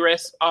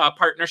Cyrus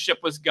partnership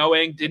was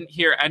going. Didn't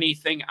hear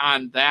anything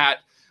on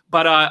that.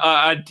 But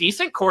a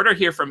decent quarter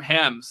here from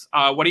Hims.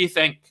 What do you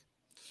think?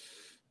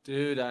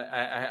 Dude,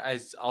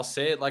 I'll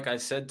say it like I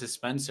said to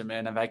Spencer,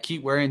 man. If I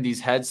keep wearing these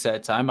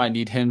headsets, I might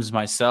need Hims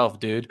myself,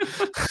 dude.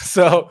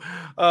 So,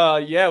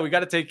 yeah, we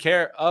got to take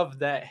care of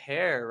that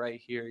hair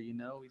right here.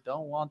 We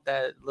don't want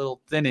that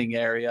little thinning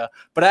area.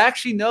 But I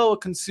actually know a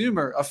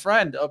consumer, a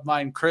friend of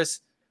mine,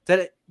 Chris,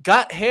 that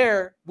got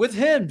hair with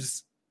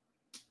Hims.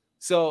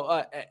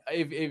 So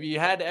if you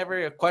had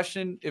ever a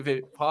question, if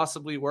it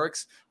possibly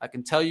works, I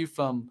can tell you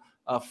from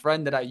a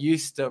friend that I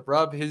used to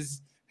rub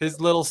his his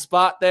little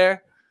spot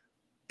there,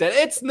 that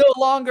it's no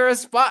longer a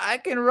spot I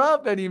can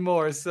rub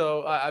anymore.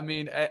 So, I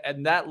mean,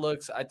 and that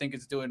looks, I think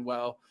it's doing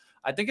well.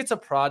 I think it's a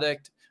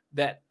product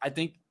that I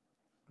think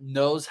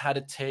knows how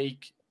to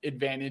take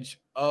advantage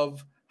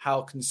of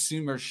how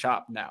consumers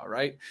shop now,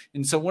 right?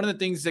 And so one of the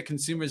things that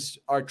consumers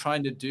are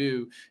trying to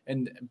do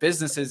and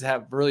businesses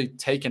have really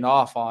taken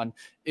off on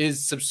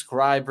is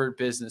subscriber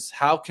business.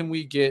 How can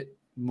we get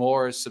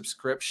more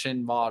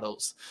subscription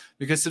models?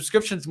 Because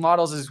subscriptions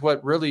models is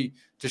what really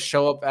to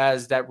show up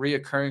as that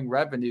reoccurring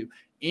revenue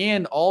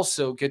and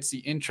also gets the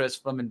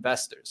interest from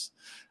investors.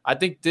 I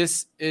think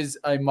this is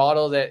a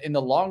model that in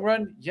the long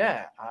run,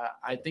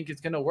 I think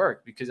it's going to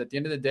work, because at the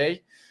end of the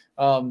day,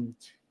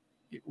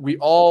 we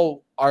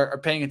all are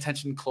paying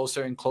attention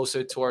closer and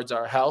closer towards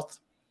our health.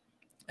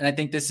 And I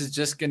think this is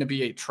just going to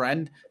be a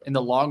trend in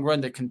the long run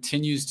that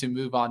continues to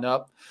move on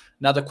up.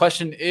 Now, the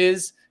question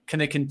is, can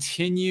they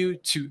continue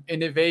to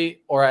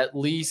innovate or at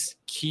least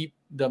keep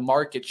the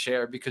market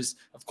share? Because,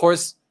 of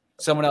course,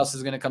 someone else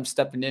is going to come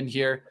stepping in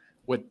here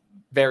with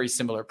very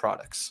similar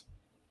products.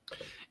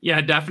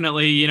 Yeah,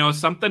 definitely.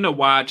 Something to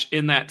watch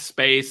in that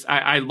space.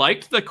 I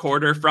liked the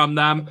quarter from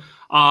them.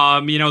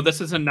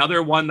 This is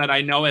another one that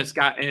I know has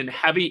gotten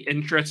heavy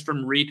interest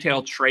from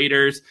retail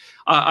traders.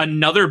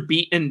 Another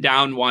beaten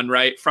down one,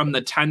 right, from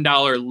the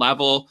 $10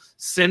 level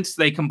since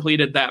they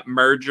completed that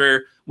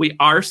merger. We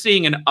are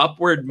seeing an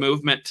upward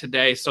movement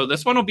today. So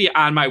this one will be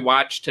on my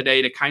watch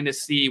today to kind of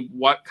see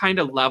what kind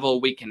of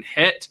level we can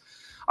hit.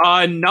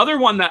 Another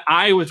one that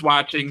I was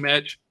watching,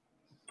 Mitch,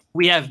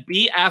 we have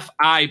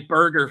BFI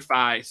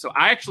BurgerFi. So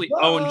I actually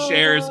own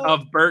shares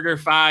of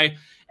BurgerFi,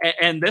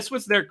 and this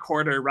was their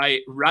quarter,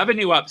 right?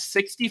 Revenue up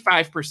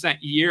 65%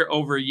 year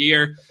over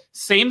year.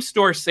 Same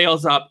store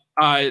sales up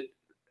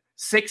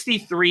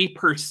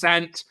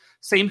 63%.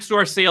 Same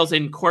store sales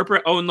in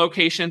corporate owned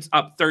locations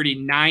up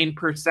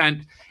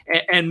 39%.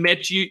 And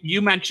Mitch,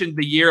 you mentioned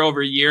the year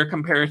over year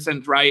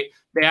comparisons, right?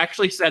 They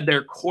actually said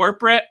their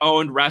corporate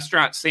owned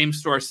restaurant same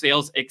store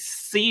sales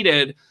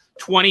exceeded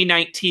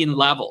 2019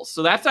 levels.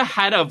 So that's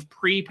ahead of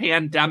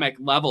pre-pandemic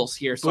levels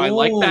here. So Boom.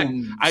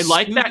 I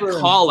like that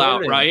call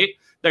out, right?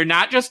 They're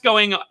not just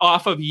going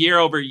off of year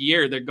over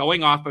year. They're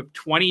going off of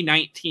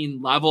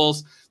 2019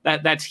 levels.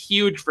 That's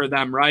huge for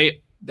them,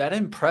 right? That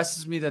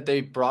impresses me that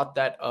they brought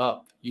that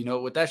up.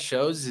 What that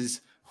shows is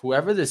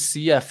whoever the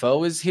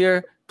CFO is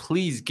here,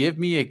 please give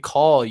me a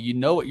call. You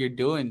know what you're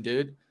doing,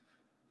 dude.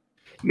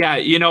 Yeah,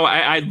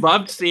 I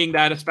loved seeing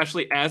that,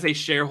 especially as a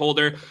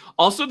shareholder.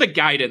 Also the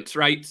guidance,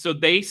 right? So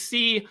they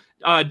see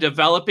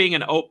developing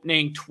and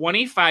opening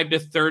 25 to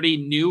 30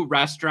 new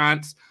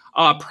restaurants,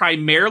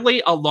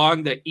 primarily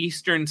along the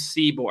eastern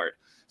seaboard.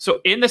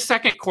 So in the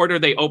second quarter,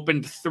 they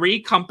opened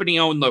 3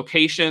 company-owned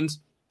locations,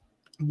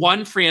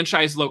 1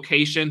 franchise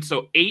location.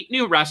 So 8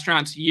 new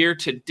restaurants year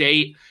to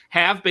date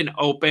have been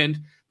opened.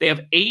 They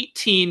have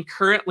 18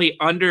 currently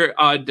under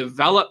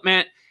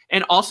development.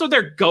 And also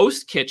their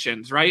ghost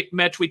kitchens, right,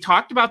 Mitch? We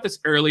talked about this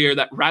earlier,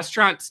 that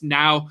restaurants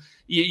now,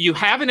 you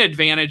have an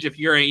advantage if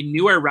you're a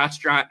newer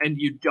restaurant and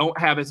you don't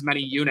have as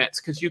many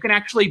units, because you can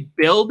actually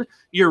build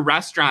your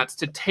restaurants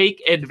to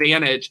take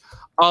advantage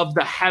of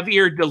the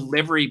heavier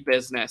delivery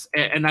business.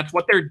 And that's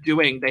what they're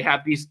doing. They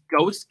have these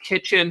ghost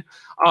kitchen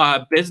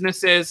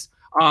businesses,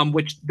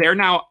 which they're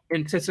now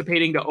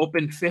anticipating to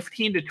open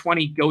 15 to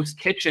 20 ghost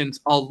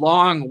kitchens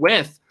along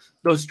with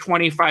those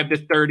 25 to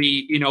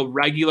 30,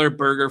 regular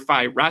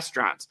BurgerFi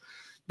restaurants.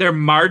 Their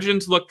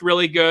margins looked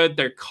really good.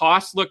 Their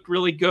costs looked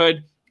really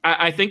good.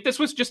 I think this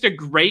was just a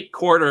great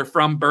quarter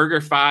from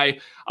BurgerFi.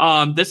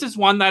 This is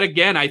one that,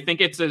 again, I think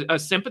it's a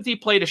sympathy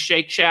play to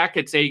Shake Shack.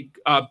 It's a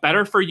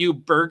better for you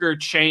burger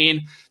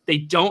chain. They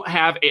don't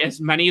have as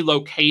many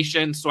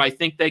locations, so I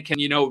think they can,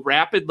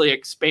 rapidly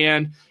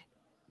expand.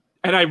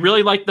 And I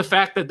really like the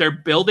fact that they're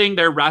building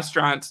their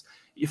restaurants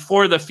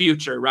for the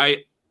future, right?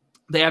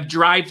 They have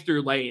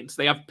drive-through lanes.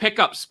 They have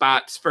pickup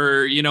spots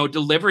for,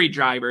 delivery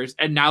drivers.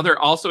 And now they're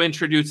also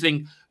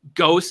introducing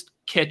ghost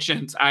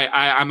kitchens.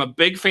 I'm a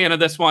big fan of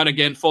this one.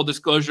 Again, full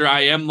disclosure, I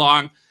am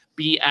long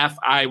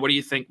BFI. What do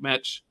you think,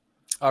 Mitch?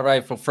 All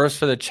right. Well, first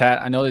for the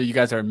chat, I know that you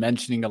guys are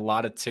mentioning a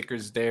lot of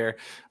tickers there.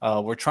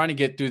 We're trying to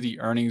get through the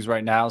earnings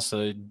right now,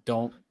 so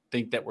don't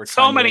think that we're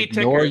trying to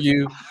ignore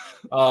you.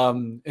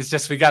 It's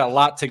just we got a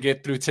lot to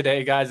get through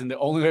today, guys. And the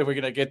only way we're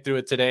going to get through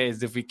it today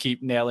is if we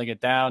keep nailing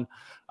it down.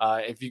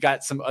 If you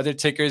got some other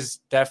tickers,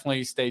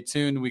 definitely stay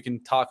tuned. We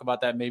can talk about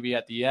that maybe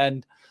at the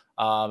end.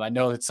 I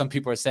know that some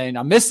people are saying,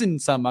 I'm missing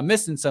some,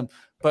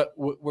 but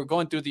we're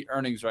going through the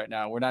earnings right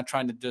now. We're not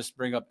trying to just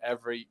bring up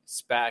every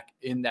SPAC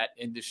in that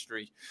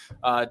industry.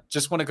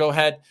 Just want to go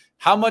ahead.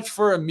 How much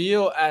for a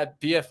meal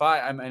at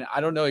BFI? I mean,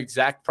 I don't know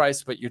exact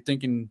price, but you're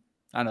thinking,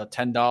 I don't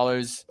know,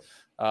 $10,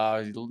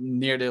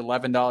 near to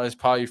 $11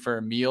 probably for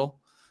a meal.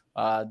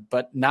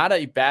 But not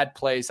a bad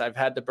place. I've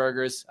had the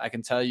burgers. I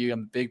can tell you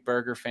I'm a big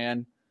burger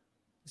fan.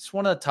 It's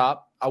one of the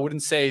top. I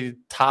wouldn't say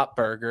top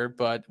burger,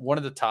 but one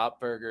of the top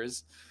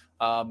burgers.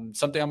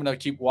 Something I'm going to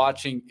keep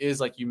watching is,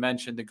 like you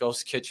mentioned, the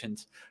ghost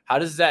kitchens. How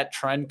does that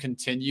trend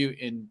continue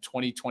in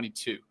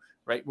 2022,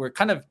 right? We're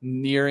kind of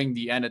nearing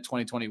the end of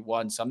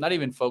 2021. So I'm not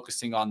even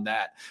focusing on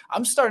that.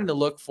 I'm starting to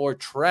look for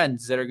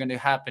trends that are going to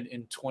happen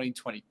in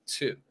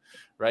 2022.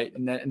 Right.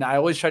 And I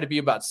always try to be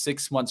about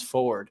 6 months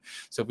forward.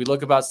 So if we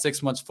look about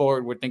 6 months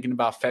forward, we're thinking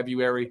about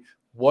February.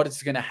 What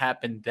is going to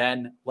happen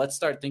then? Let's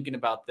start thinking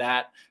about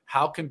that.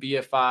 How can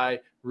BFI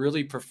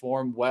really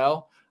perform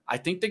well? I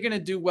think they're going to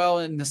do well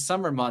in the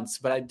summer months,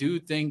 but I do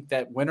think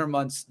that winter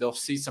months, they'll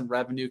see some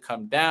revenue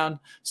come down.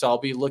 So I'll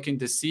be looking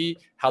to see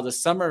how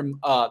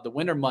the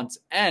winter months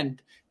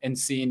end and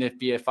seeing if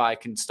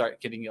BFI can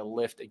start getting a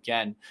lift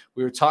again.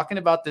 We were talking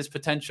about this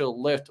potential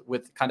lift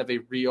with kind of a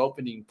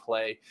reopening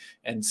play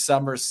and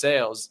summer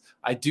sales.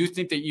 I do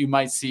think that you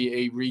might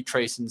see a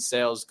retrace in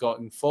sales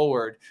going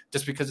forward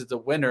just because it's the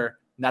winter.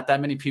 Not that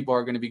many people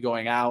are going to be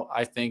going out.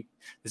 I think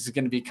this is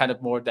going to be kind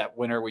of more that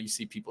winter where you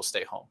see people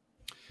stay home.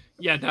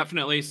 Yeah,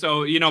 definitely.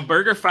 So,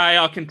 BurgerFi,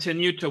 I'll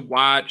continue to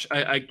watch.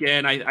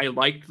 I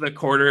liked the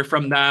quarter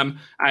from them.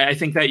 I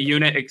think that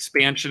unit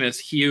expansion is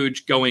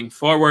huge going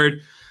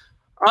forward.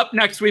 Up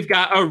next, we've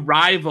got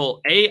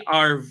Arrival,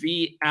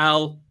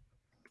 ARVL.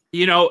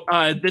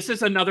 This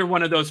is another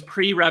one of those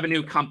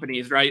pre-revenue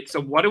companies, right? So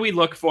what do we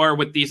look for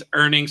with these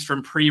earnings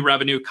from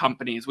pre-revenue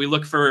companies? We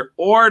look for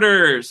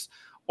orders,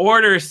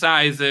 order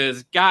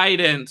sizes,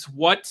 guidance,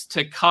 what's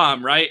to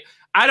come, right?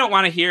 I don't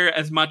want to hear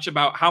as much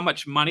about how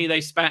much money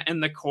they spent in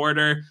the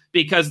quarter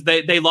because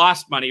they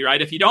lost money,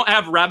 right? If you don't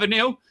have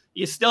revenue,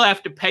 you still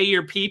have to pay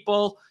your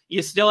people.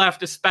 You still have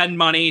to spend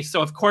money.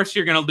 So, of course,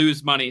 you're going to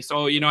lose money.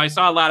 So, I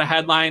saw a lot of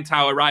headlines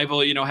how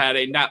Arrival, had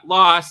a net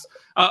loss.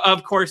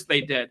 Of course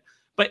they did.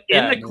 But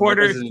in the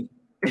quarter...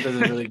 It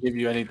doesn't really give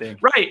you anything.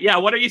 Right. Yeah.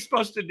 What are you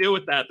supposed to do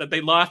with that? That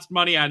they lost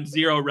money on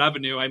zero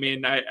revenue? I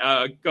mean,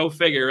 go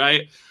figure,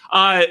 right?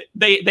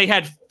 They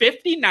had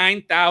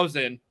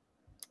 59,000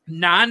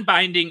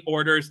 non-binding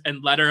orders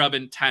and letter of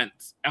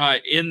intents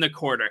in the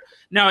quarter.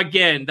 Now,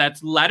 again,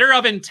 that's letter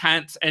of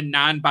intents and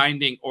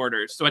non-binding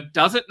orders. So it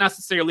doesn't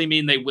necessarily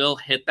mean they will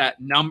hit that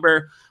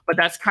number, but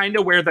that's kind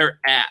of where they're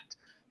at.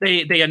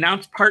 They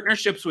announced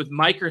partnerships with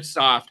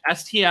Microsoft,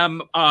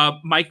 STM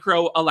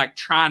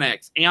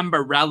Microelectronics,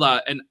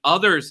 Ambarella, and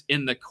others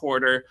in the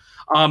quarter.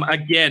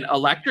 Again,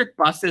 electric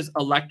buses,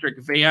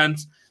 electric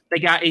vans. They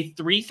got a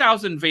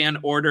 3,000 van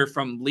order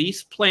from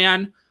Lease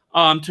Plan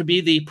to be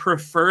the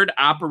preferred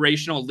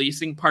operational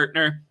leasing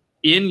partner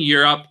in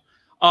Europe.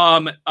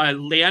 A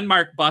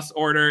landmark bus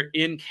order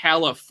in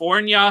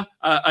California.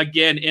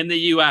 Again, in the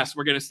U.S.,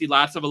 we're going to see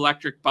lots of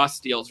electric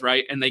bus deals,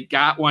 right? And they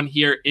got one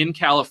here in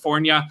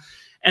California.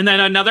 And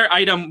then another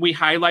item we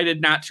highlighted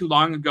not too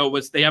long ago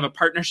was they have a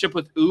partnership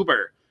with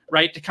Uber,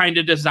 right, to kind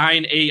of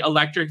design a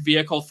electric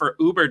vehicle for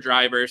Uber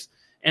drivers.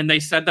 And they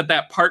said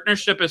that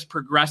partnership is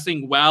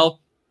progressing well.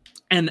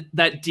 And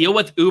that deal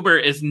with Uber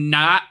is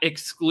not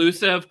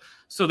exclusive.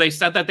 So they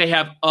said that they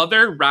have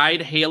other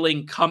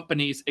ride-hailing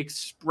companies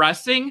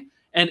expressing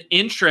an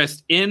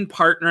interest in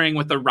partnering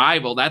with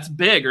Arrival. That's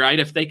big, right?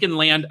 If they can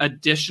land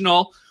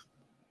additional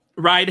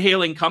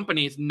ride-hailing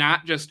companies,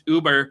 not just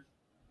Uber.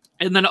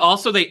 And then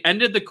also they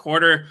ended the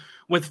quarter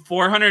with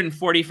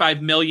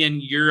 445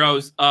 million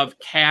euros of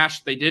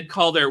cash. They did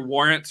call their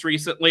warrants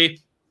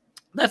recently.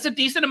 That's a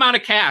decent amount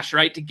of cash,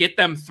 right, to get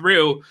them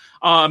through,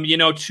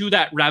 to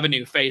that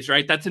revenue phase,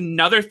 right? That's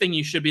another thing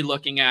you should be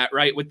looking at,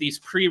 right, with these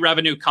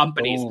pre-revenue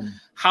companies. Boom.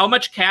 How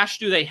much cash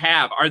do they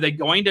have? Are they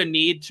going to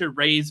need to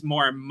raise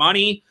more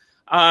money?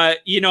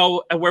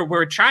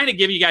 We're trying to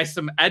give you guys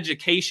some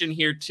education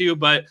here too,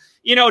 but,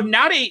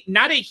 not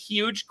a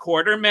huge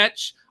quarter,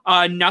 Mitch.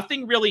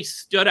 Nothing really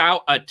stood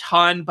out a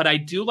ton, but I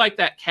do like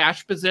that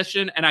cash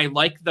position, and I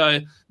like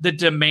the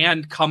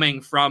demand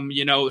coming from,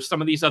 some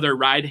of these other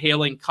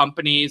ride-hailing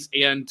companies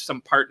and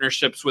some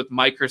partnerships with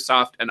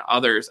Microsoft and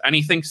others.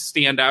 Anything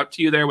stand out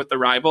to you there with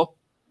Arrival?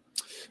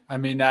 I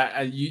mean,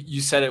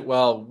 you said it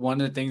well. One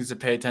of the things to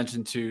pay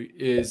attention to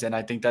is, and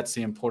I think that's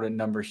the important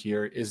number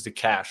here, is the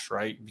cash,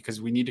 right?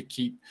 Because we need to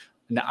keep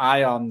an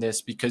eye on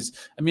this because,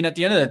 I mean, at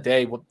the end of the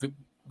day,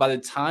 by the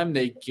time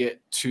they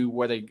get to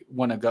where they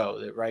want to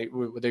go, right,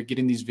 where they're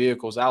getting these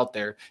vehicles out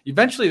there,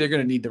 eventually they're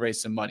going to need to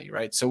raise some money,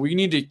 right? So we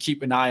need to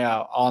keep an eye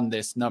out on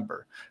this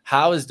number.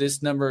 How is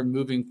this number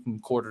moving from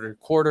quarter to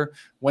quarter?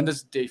 When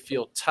does they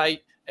feel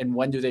tight? And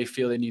when do they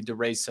feel they need to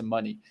raise some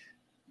money?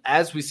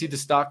 As we see the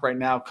stock right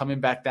now coming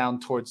back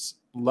down towards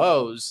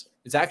lows,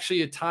 it's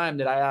actually a time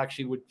that I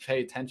actually would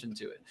pay attention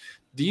to it.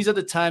 These are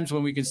the times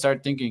when we can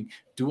start thinking,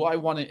 do I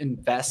want to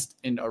invest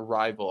in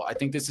Arrival? I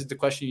think this is the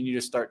question you need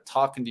to start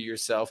talking to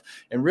yourself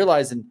and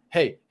realizing,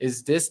 hey,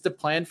 is this the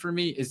plan for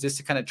me? Is this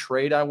the kind of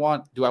trade I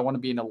want? Do I want to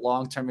be in a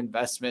long-term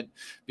investment?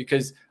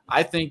 Because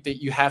I think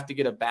that you have to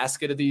get a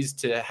basket of these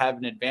to have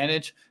an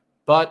advantage,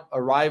 but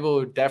Arrival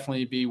would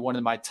definitely be one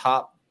of my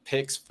top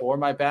picks for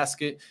my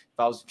basket if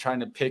I was trying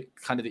to pick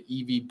kind of the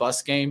EV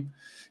bus game.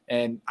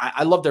 And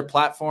I love their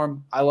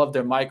platform. I love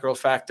their micro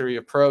factory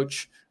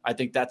approach. I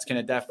think that's going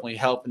to definitely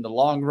help in the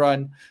long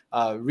run.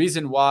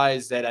 Reason why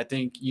is that I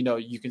think,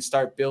 you can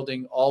start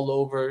building all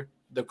over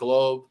the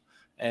globe.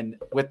 And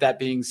with that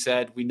being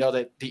said, we know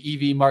that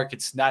the EV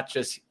market's not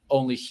just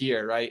only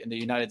here, right? In the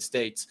United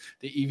States,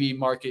 the EV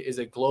market is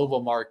a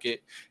global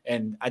market.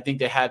 And I think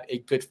they have a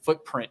good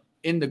footprint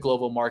in the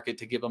global market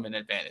to give them an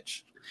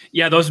advantage.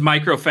 Yeah, those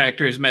micro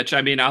factories, Mitch.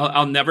 I mean,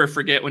 I'll never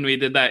forget when we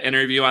did that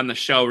interview on the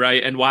show,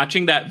 right? And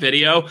watching that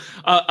video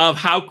of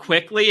how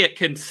quickly it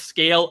can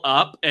scale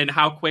up and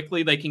how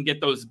quickly they can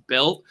get those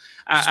built.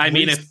 I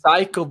mean, if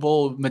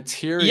recyclable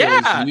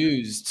materials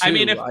used too. I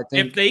mean,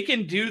 if they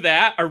can do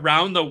that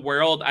around the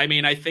world, I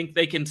mean, I think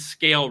they can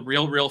scale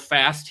real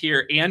fast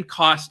here and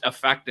cost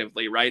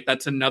effectively, right?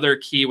 That's another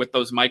key with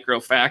those micro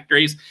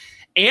factories.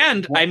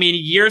 And I mean,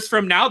 years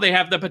from now, they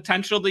have the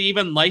potential to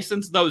even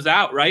license those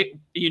out, right?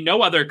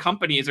 Other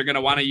companies are going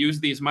to want to use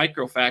these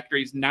micro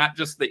factories, not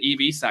just the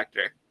EV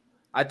sector.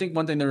 I think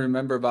one thing to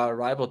remember about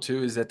Arrival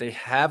too is that they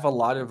have a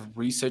lot of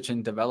research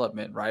and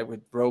development, right,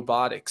 with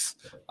robotics.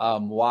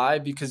 Why?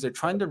 Because they're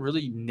trying to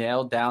really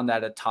nail down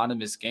that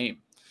autonomous game.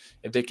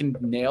 If they can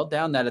nail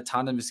down that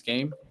autonomous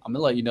game, I'm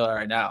gonna let you know that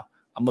right now.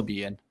 I'm gonna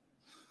be in.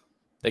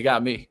 They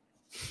got me.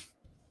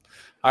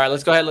 All right,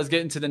 let's go ahead. Let's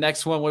get into the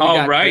next one. What we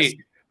got, right.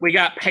 Chris? We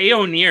got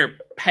Payoneer,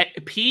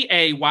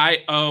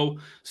 Payo.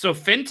 So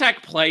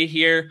fintech play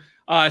here.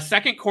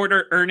 Second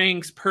quarter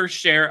earnings per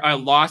share, a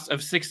loss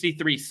of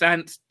 63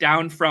 cents,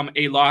 down from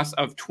a loss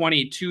of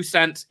 22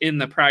 cents in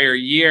the prior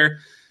year.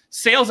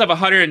 Sales of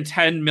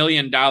 $110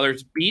 million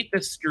beat the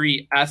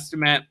street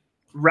estimate.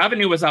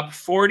 Revenue was up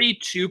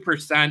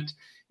 42%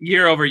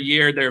 year over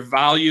year. Their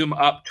volume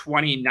up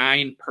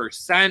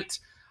 29%.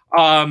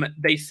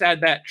 They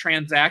said that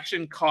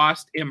transaction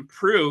cost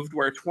improved,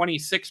 were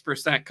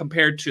 26%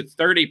 compared to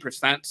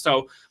 30%.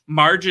 So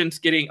margins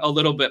getting a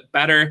little bit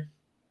better.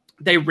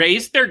 They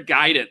raised their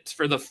guidance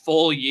for the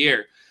full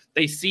year.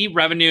 They see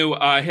revenue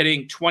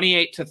hitting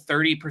 28 to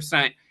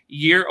 30%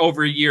 year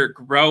over year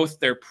growth.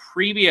 Their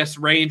previous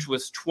range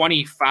was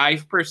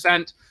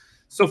 25%.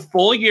 So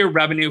full year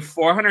revenue,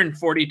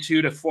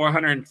 442 to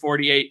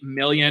 448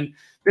 million.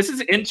 This is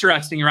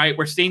interesting, right?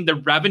 We're seeing the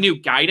revenue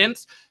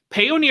guidance.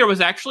 Payoneer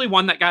was actually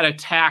one that got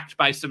attacked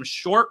by some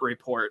short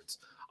reports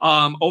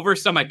over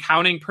some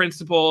accounting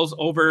principles,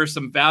 over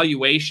some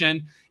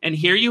valuation. And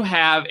here you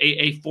have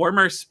a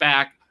former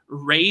SPAC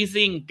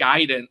raising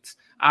guidance.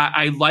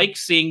 I like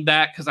seeing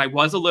that because I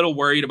was a little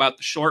worried about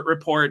the short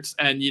reports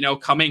and,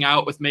 coming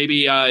out with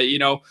maybe,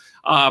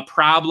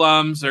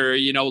 problems or,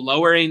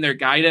 lowering their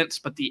guidance.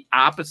 But the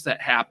opposite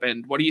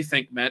happened. What do you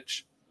think,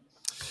 Mitch?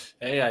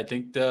 Hey, I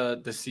think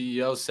the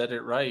CEO said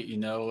it right.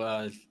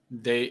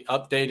 They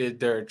updated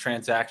their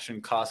transaction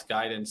cost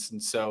guidance.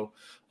 And so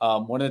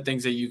one of the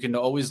things that you can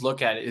always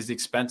look at is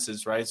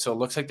expenses, right? So it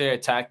looks like they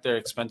attacked their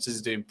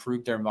expenses to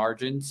improve their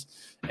margins.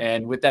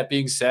 And with that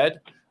being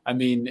said, I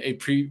mean,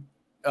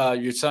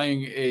 you're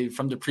saying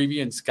from the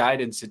previous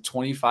guidance at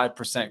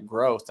 25%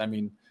 growth. I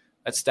mean,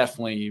 that's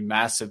definitely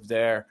massive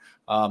there.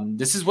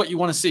 This is what you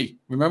want to see.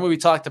 Remember, we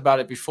talked about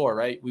it before,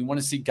 right? We want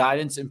to see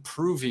guidance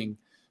improving,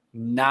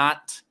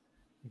 not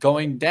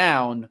going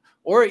down,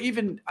 or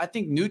even I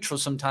think neutral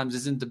sometimes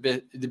isn't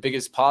the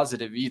biggest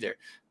positive either.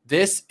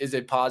 This is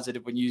a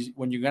positive when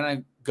you're going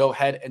to go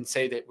ahead and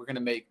say that we're going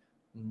to make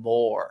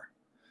more.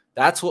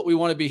 That's what we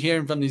want to be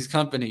hearing from these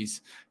companies.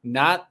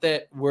 Not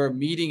that we're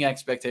meeting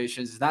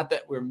expectations, not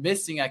that we're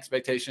missing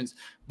expectations,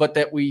 but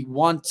that we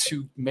want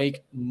to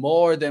make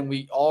more than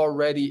we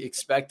already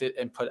expected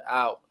and put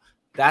out.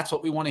 That's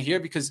what we want to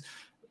hear, because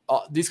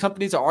these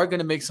companies are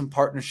going to make some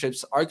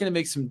partnerships, are going to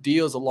make some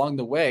deals along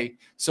the way.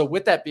 So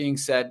with that being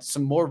said,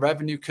 some more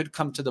revenue could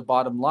come to the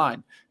bottom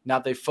line. Now,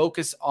 if they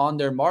focus on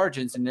their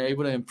margins and they're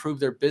able to improve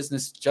their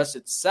business just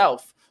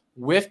itself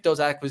with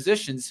those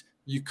acquisitions,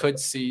 you could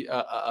see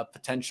a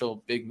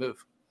potential big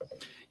move.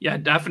 Yeah,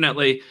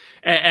 definitely.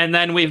 And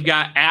then we've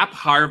got App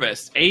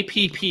Harvest,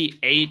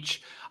 APPH,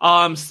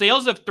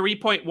 sales of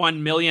 $3.1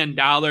 million.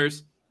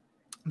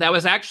 That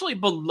was actually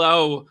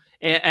below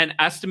an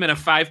estimate of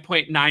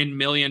 $5.9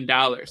 million.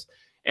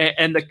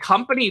 And the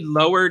company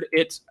lowered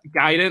its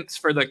guidance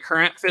for the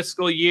current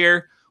fiscal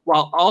year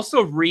while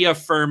also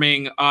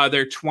reaffirming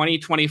their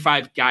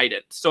 2025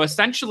 guidance. So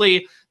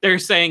essentially, they're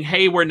saying,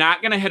 hey, we're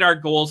not going to hit our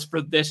goals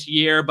for this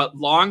year, but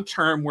long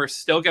term, we're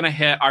still going to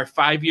hit our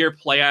 5-year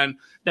plan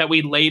that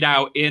we laid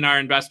out in our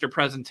investor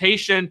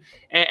presentation.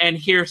 And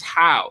here's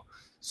how.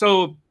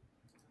 So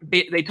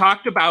they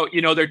talked about,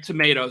 their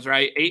tomatoes,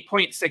 right?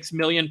 8.6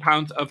 million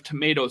pounds of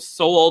tomatoes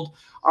sold.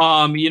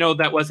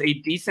 That was a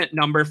decent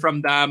number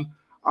from them,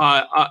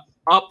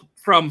 up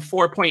from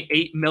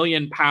 4.8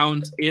 million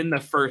pounds in the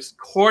first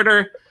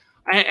quarter.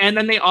 And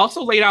then they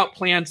also laid out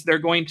plans they're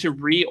going to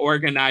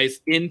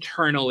reorganize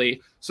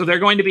internally. So they're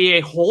going to be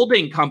a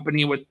holding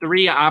company with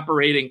 3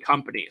 operating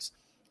companies.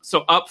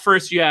 So up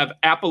first, you have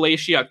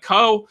Appalachia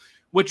Co.,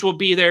 which will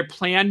be their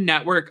planned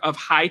network of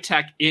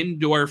high-tech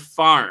indoor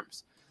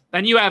farms.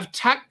 Then you have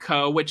Tech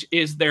Co., which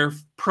is their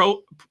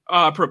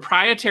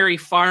proprietary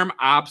farm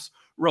ops,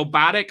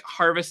 robotic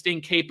harvesting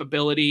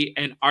capability,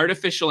 and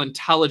artificial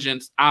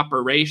intelligence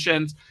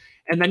operations.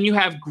 And then you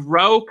have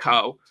Grow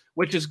Co.,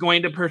 which is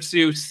going to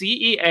pursue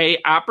CEA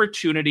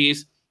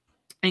opportunities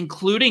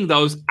including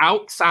those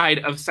outside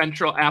of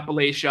Central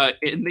Appalachia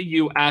in the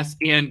U.S.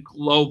 and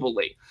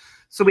globally.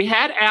 So we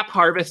had App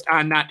Harvest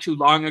on not too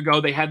long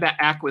ago. They had that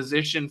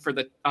acquisition for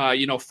the,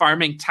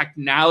 farming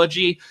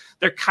technology.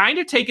 They're kind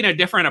of taking a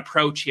different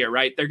approach here,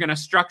 right? They're going to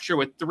structure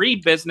with 3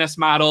 business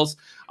models.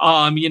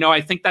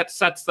 I think that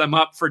sets them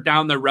up for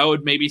down the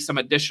road, maybe some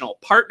additional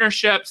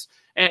partnerships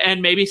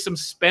and maybe some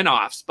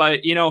spinoffs.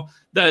 But,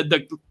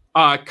 the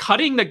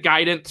cutting the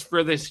guidance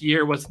for this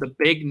year was the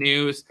big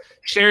news.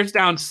 Shares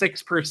down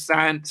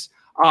 6%.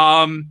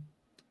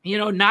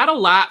 Not a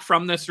lot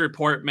from this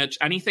report, Mitch.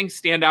 Anything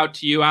stand out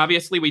to you?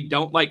 Obviously, we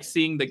don't like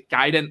seeing the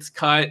guidance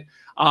cut,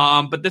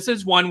 but this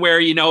is one where,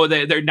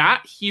 they're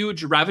not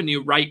huge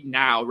revenue right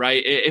now,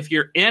 right? If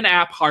you're in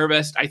App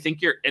Harvest, I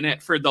think you're in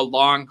it for the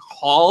long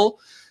haul.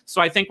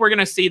 So I think we're going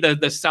to see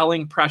the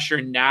selling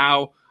pressure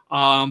now.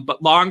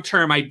 But long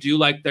term, I do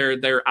like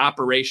their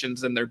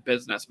operations and their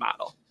business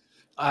model.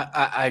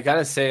 I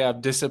gotta say, I'm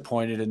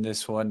disappointed in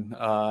this one.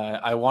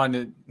 I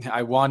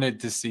wanted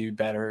to see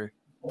better,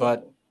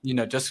 but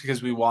just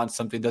because we want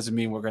something doesn't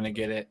mean we're going to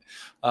get it.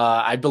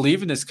 I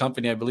believe in this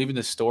company. I believe in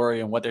the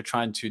story and what they're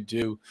trying to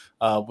do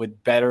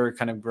with better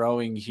kind of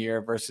growing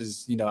here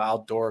versus,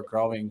 outdoor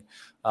growing.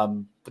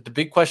 But the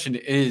big question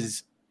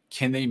is,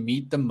 can they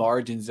meet the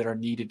margins that are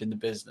needed in the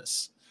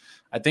business?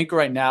 I think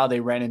right now they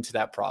ran into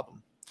that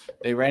problem.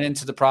 They ran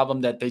into the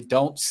problem that they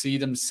don't see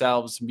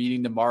themselves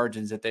meeting the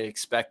margins that they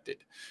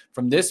expected.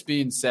 From this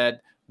being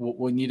said, what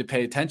we need to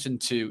pay attention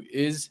to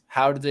is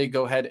how do they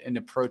go ahead and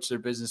approach their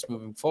business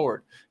moving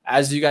forward.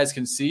 As you guys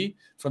can see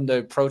from the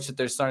approach that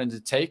they're starting to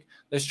take,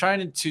 they're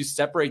trying to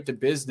separate the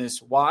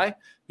business. Why?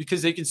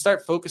 Because they can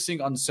start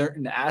focusing on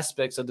certain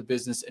aspects of the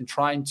business and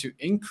trying to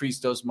increase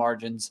those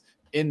margins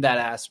in that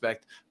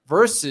aspect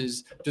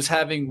versus just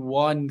having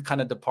one kind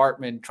of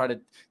department try to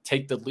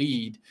take the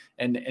lead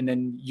and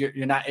then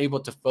you're not able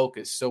to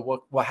focus.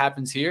 So what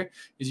happens here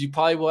is you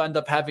probably will end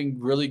up having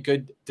really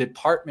good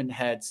department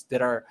heads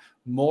that are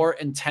more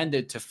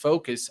intended to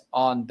focus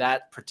on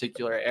that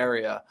particular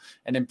area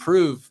and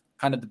improve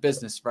kind of the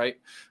business, right?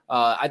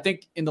 I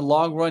think in the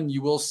long run,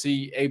 you will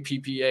see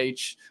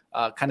APPH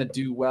kind of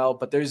do well,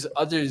 but there's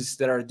others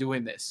that are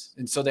doing this.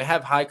 And so they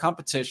have high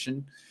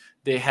competition.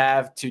 They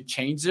have to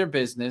change their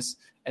business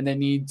and they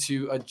need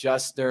to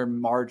adjust their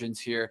margins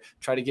here,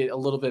 try to get a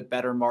little bit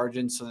better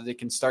margins so that they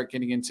can start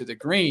getting into the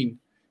green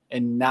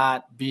and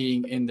not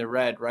being in the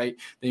red, right?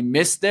 They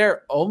missed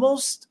there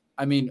almost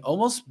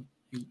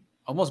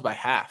by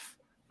half,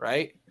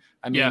 right?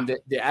 I mean,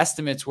 the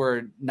estimates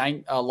were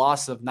a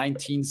loss of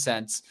 19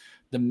 cents.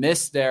 The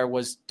miss there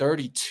was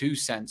 32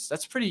 cents.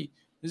 There's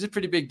a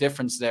pretty big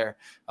difference there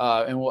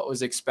in what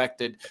was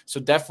expected. So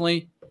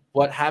definitely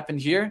what happened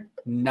here,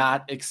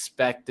 not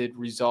expected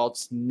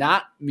results,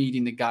 not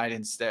meeting the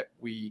guidance that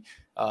we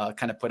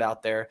kind of put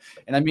out there.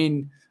 And I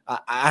mean,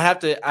 I have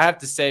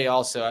to say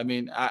also, I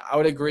mean, I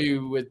would agree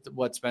with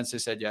what Spencer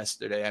said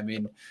yesterday. I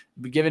mean,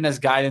 giving us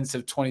guidance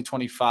of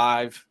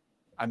 2025,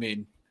 I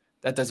mean,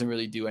 that doesn't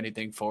really do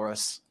anything for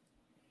us.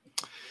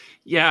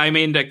 Yeah, I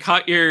mean, to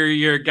cut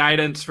your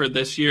guidance for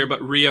this year,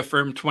 but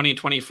reaffirm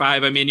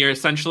 2025, I mean, you're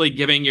essentially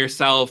giving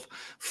yourself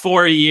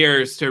 4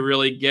 years to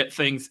really get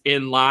things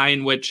in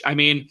line, which, I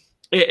mean,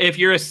 if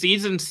you're a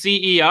seasoned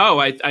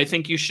CEO, I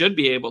think you should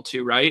be able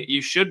to, right?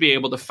 You should be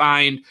able to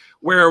find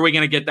where are we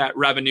going to get that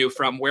revenue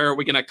from? Where are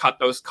we going to cut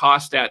those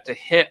costs at to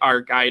hit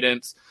our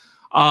guidance?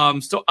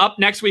 So up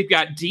next, we've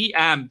got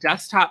DM,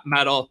 Desktop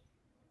Metal.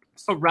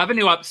 So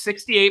revenue up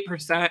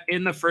 68%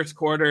 in the first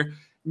quarter,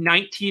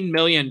 $19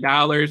 million.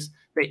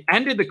 They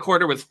ended the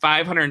quarter with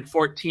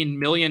 $514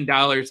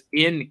 million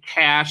in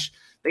cash.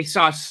 They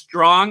saw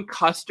strong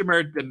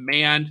customer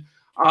demand,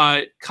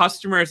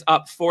 customers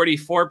up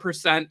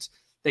 44%.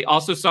 They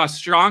also saw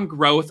strong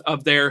growth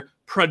of their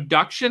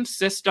production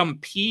system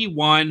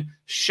P1,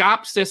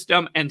 shop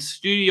system, and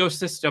studio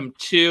system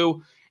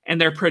 2,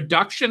 and their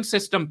production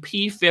system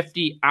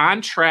P50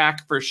 on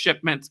track for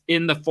shipments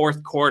in the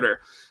fourth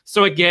quarter.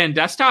 So again,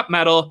 Desktop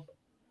Metal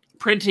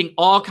printing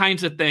all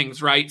kinds of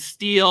things, right?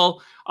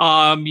 Steel,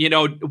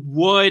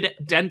 wood,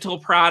 dental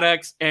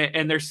products,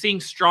 and they're seeing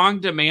strong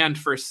demand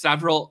for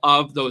several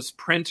of those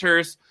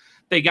printers.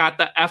 They got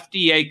the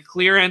FDA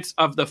clearance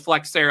of the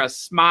Flexera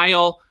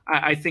Smile.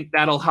 I think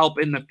that'll help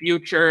in the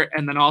future.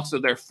 And then also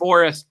their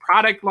Forest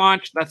product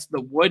launch. That's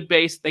the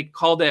wood-based. They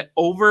called it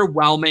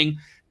overwhelming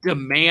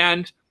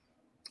demand.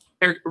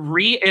 They're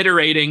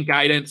reiterating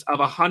guidance of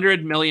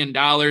 $100 million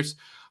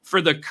for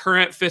the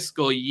current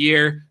fiscal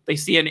year. They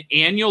see an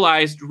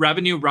annualized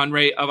revenue run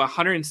rate of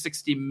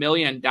 $160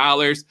 million.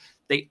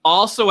 They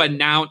also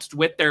announced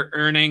with their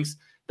earnings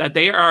that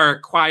they are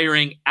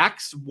acquiring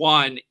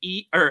XONE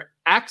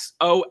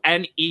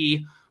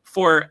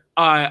for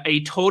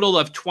a total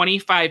of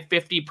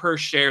 $25.50 per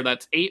share.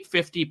 That's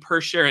 $8.50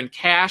 per share in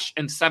cash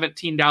and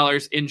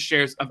 $17 in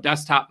shares of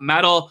Desktop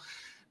Metal.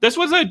 This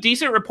was a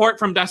decent report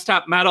from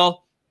Desktop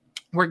Metal.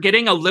 We're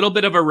getting a little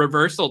bit of a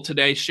reversal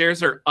today.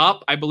 Shares are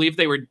up. I believe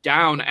they were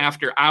down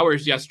after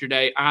hours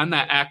yesterday on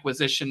that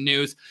acquisition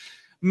news.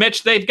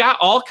 Mitch, they've got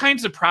all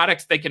kinds of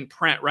products they can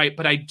print, right?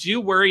 But I do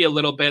worry a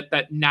little bit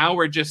that now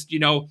we're just,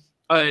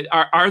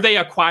 are they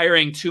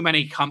acquiring too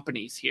many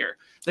companies here?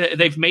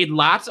 They've made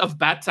lots of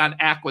bets on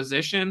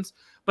acquisitions,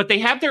 but they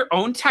have their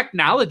own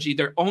technology,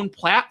 their own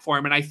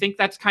platform. And I think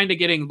that's kind of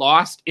getting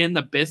lost in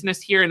the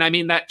business here. And I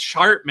mean, that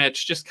chart,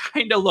 Mitch, just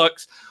kind of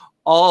looks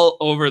all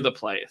over the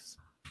place.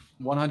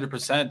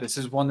 100%. This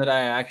is one that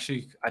I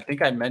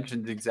think I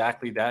mentioned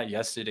exactly that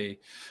yesterday.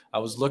 I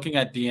was looking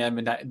at DM,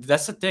 and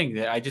that's the thing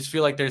that I just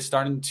feel like they're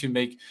starting to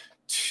make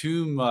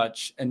too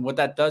much. And what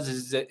that does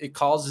is that it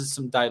causes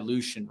some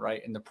dilution,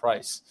 right, in the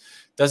price.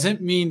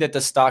 Doesn't mean that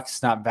the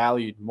stock's not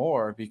valued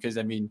more, because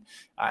I mean,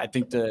 I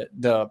think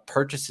the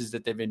purchases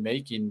that they've been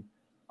making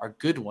are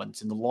good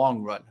ones in the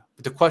long run.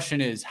 But the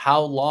question is,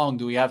 how long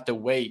do we have to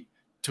wait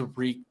to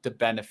reap the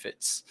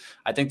benefits?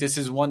 I think this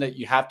is one that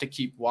you have to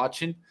keep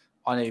watching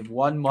on a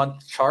 1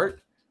 month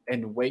chart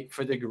and wait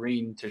for the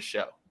green to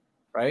show,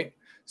 right?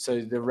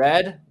 So the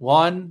red,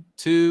 1,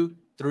 2,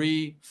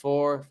 3,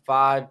 4,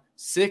 5,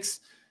 6,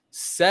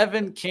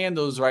 7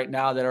 candles right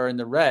now that are in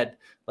the red.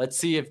 Let's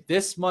see if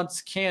this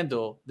month's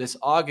candle, this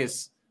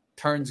August,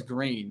 turns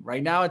green.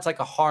 Right now, it's like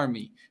a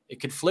harmony. It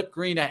could flip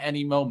green at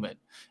any moment.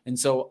 And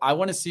so I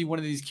want to see one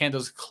of these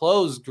candles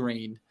close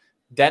green.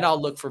 Then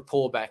I'll look for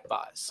pullback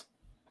buys.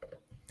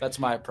 That's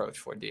my approach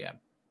for DM.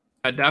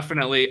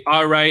 Definitely.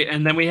 All right.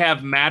 And then we have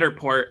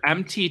Matterport,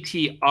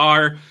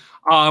 MTTR.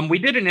 We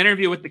did an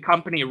interview with the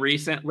company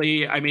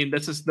recently. I mean,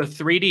 this is the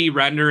 3D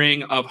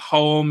rendering of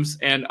homes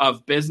and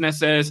of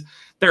businesses.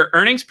 Their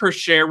earnings per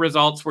share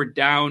results were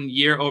down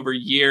year over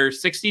year,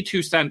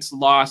 62 cents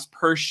loss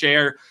per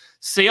share.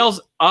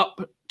 Sales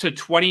up to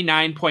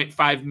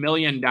 $29.5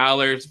 million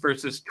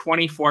versus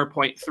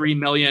 $24.3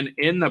 million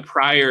in the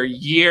prior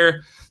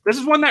year. This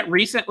is one that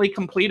recently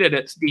completed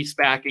its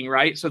de-SPACing,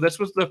 right? So this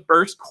was the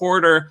first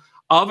quarter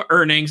of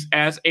earnings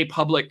as a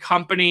public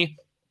company.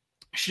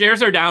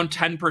 Shares are down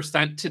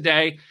 10%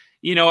 today.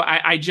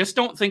 I just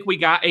don't think we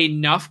got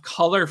enough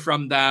color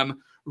from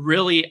them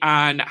really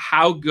on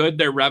how good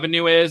their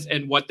revenue is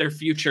and what their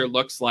future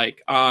looks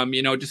like.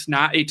 Just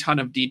not a ton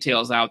of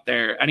details out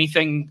there.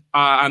 Anything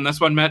on this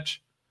one,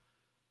 Mitch?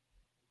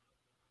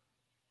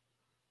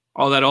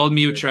 Oh, that old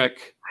mute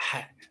trick.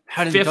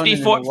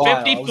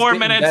 54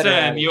 minutes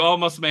in, you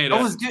almost made it.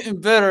 I was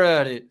getting better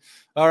at it.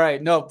 All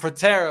right, no,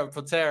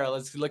 Proterra.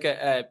 Let's look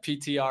at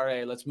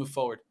PTRA. Let's move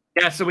forward.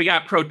 Yeah, so we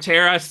got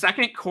Proterra,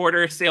 second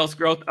quarter sales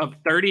growth of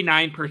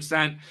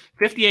 39%,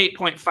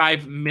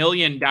 $58.5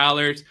 million.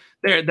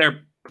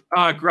 Their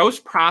gross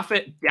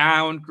profit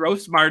down,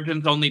 gross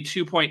margins only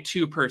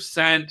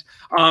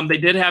 2.2%. They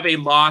did have a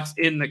loss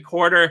in the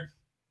quarter,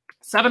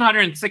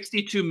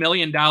 $762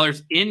 million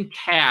in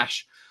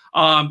cash.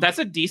 That's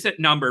a decent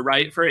number,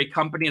 right, for a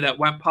company that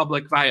went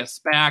public via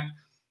SPAC.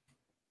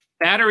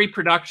 Battery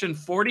production,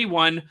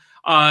 41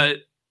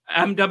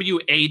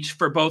 MWH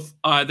for both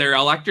their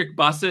electric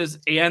buses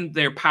and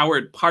their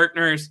powered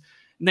partners.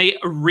 And they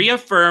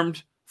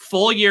reaffirmed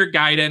full year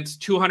guidance,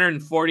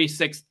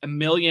 $246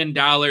 million,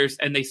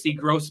 and they see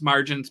gross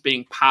margins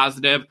being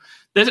positive.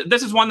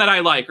 This is one that I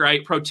like,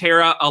 right?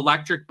 Proterra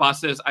electric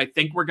buses. I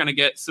think we're going to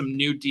get some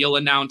new deal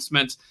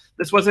announcements.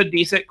 This was a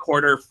decent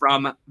quarter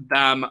from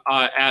them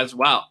as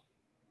well.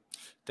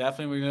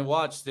 Definitely, we're going to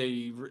watch.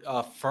 They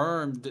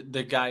affirmed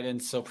the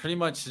guidance, so pretty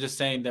much just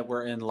saying that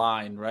we're in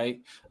line, right?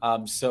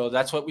 So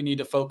that's what we need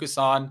to focus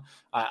on.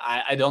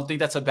 I don't think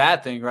that's a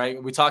bad thing,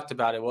 right? We talked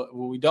about it. What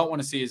we don't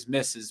want to see is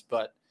misses,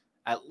 but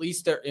at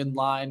least they're in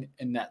line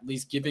and at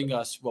least giving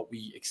us what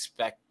we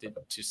expected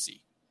to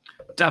see.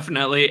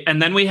 Definitely.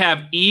 And then we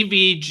have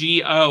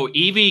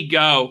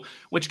EVgo,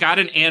 which got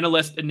an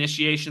analyst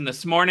initiation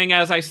this morning,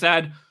 as I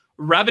said.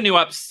 Revenue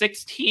up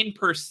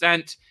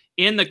 16%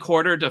 in the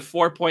quarter to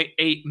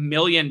 $4.8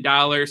 million,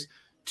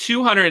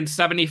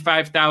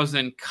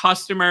 275,000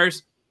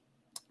 customers.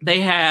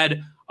 They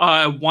had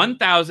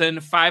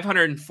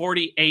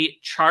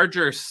 1,548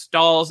 charger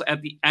stalls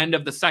at the end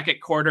of the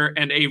second quarter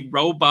and a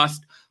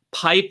robust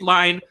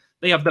pipeline.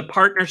 They have the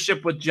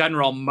partnership with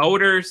General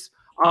Motors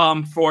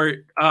for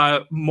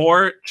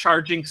more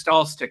charging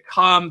stalls to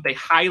come. They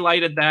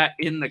highlighted that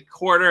in the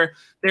quarter.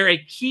 They're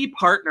a key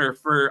partner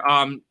for,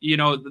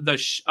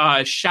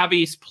 the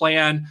Chevy's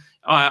plan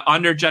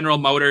under General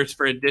Motors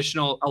for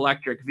additional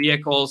electric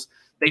vehicles.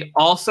 They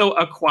also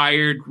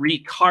acquired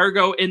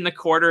Recargo in the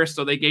quarter,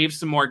 so they gave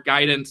some more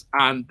guidance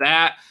on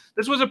that.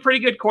 This was a pretty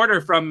good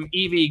quarter from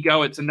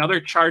EVgo. It's another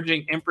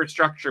charging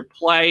infrastructure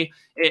play.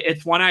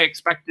 It's one I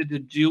expected to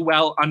do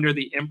well under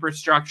the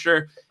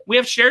infrastructure. We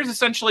have shares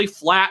essentially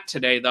flat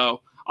today,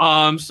 though.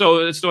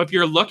 So if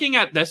you're looking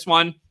at this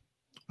one,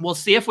 we'll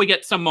see if we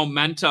get some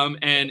momentum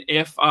and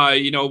if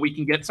we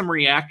can get some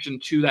reaction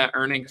to that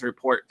earnings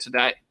report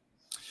today.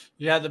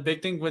 Yeah, the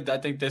big thing with I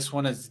think this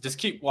one is just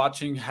keep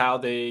watching how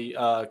they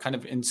kind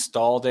of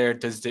install there.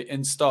 Does the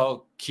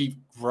install keep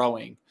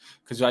growing?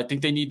 Because I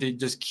think they need to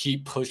just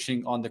keep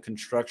pushing on the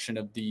construction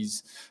of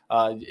these.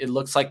 It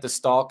looks like the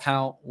stall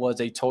count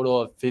was a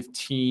total of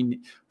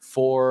 15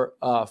 for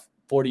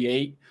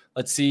 48.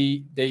 Let's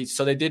see. They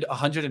did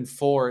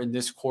 104 in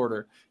this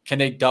quarter. Can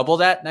they double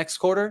that next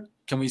quarter?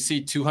 Can we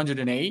see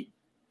 208?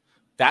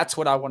 That's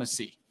what I want to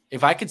see.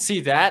 If I could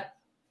see that,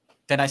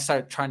 then I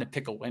start trying to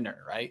pick a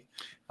winner, right?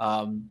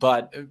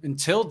 But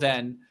until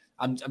then,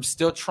 I'm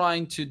still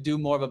trying to do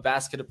more of a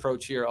basket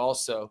approach here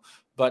also.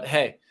 But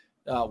hey,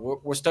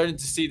 we're starting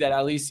to see that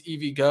at least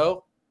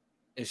EVgo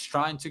is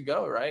trying to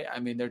go, right? I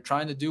mean, they're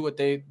trying to do what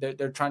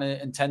they're trying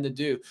to intend to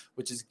do,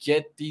 which is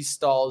get these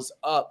stalls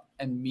up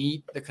and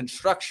meet the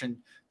construction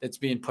that's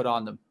being put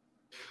on them.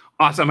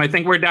 Awesome. I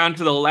think we're down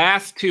to the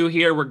last two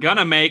here. We're going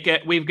to make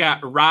it. We've got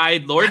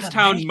Ride,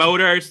 Lordstown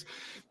Motors.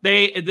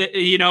 They,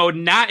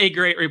 not a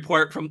great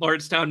report from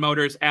Lordstown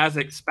Motors as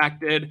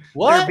expected.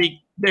 What?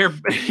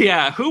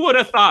 Who would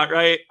have thought,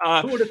 right?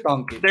 Who would have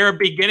thunk it? They're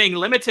beginning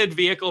limited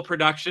vehicle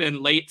production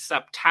in late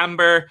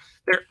September.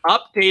 They're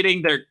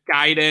updating their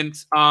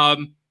guidance.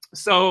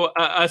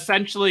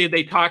 Essentially,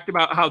 they talked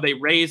about how they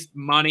raised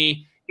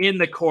money in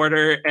the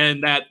quarter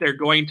and that they're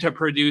going to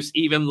produce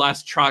even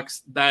less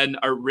trucks than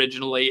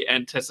originally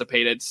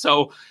anticipated.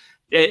 So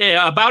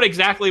about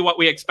exactly what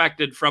we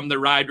expected from the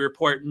Ride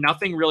report,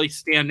 nothing really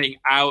standing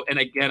out. And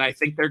again, I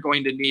think they're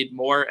going to need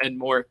more and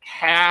more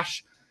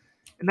cash.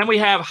 And then we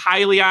have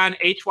Hyliion,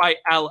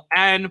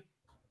 HYLN.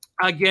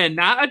 Again,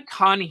 not a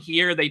ton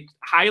here. They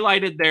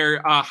highlighted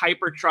their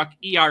Hypertruck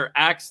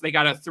ERX. They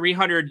got a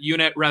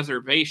 300-unit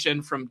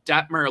reservation from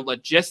Detmer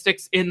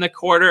Logistics in the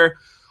quarter.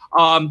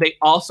 They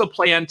also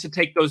plan to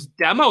take those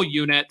demo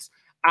units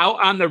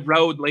out on the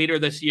road later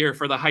this year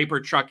for the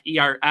Hypertruck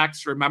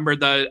ERX. Remember,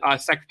 the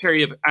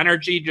Secretary of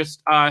Energy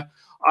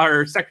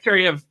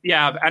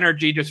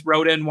Energy just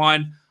wrote in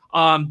one.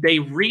 They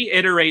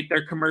reiterate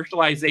their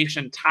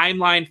commercialization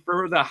timeline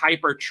for the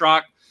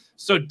Hypertruck.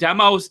 So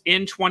demos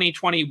in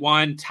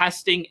 2021,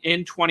 testing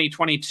in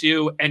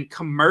 2022, and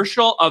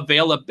commercial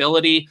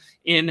availability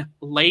in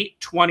late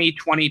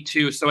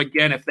 2022. So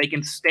again, if they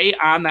can stay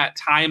on that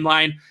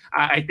timeline,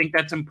 I think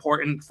that's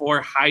important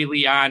for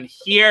Hyliion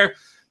here.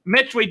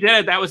 Mitch, we did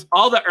it. That was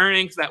all the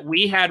earnings that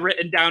we had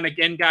written down.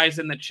 Again, guys,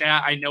 in the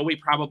chat, I know we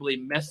probably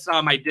missed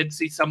some. I did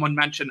see someone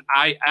mention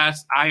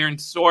IS, Iron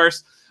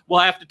Source. We'll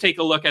have to take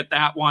a look at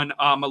that one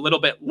a little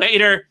bit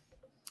later.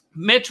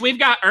 Mitch, we've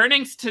got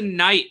earnings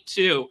tonight,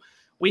 too.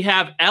 We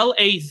have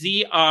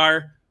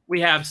LAZR,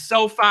 we have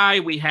SoFi,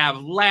 we have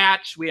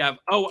Latch, we have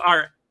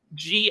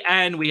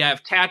ORGN, we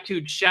have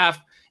Tattooed Chef,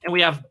 and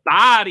we have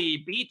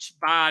Beach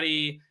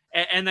Body.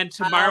 And then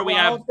tomorrow we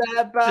have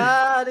that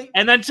body.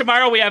 And then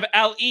tomorrow we have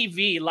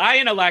LEV,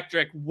 Lion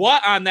Electric.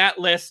 What on that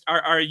list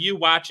are you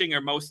watching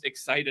or most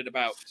excited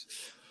about?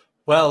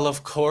 Well,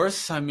 of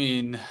course. I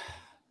mean,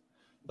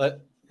 look,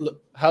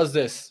 how's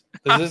this?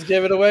 Does this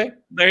give it away?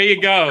 There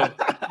you go.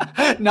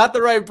 Not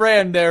the right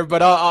brand there,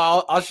 but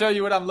I'll show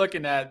you what I'm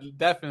looking at.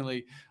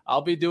 Definitely.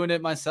 I'll be doing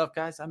it myself,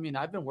 guys. I mean,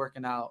 I've been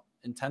working out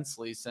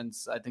intensely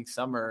since I think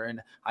summer,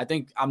 and I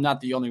think I'm not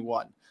the only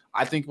one.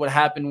 I think what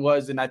happened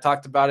was, and I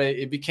talked about it,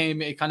 it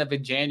became a kind of a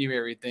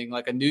January thing,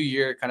 like a new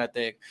year kind of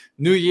thing.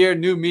 New year,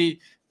 new me.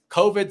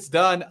 COVID's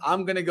done.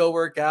 I'm going to go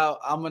work out.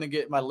 I'm going to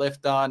get my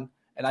lift on.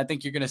 And I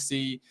think you're going to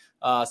see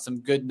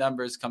some good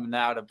numbers coming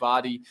out of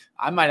Body.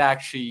 I might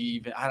actually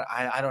even,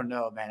 I don't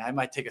know, man. I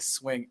might take a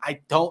swing. I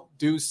don't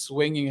do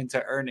swinging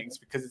into earnings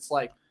because it's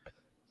like,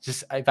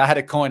 just if I had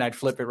a coin, I'd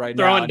flip it right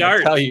now.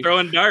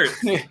 Throwing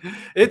darts.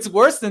 It's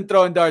worse than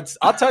throwing darts.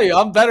 I'll tell you,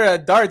 I'm better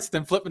at darts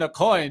than flipping a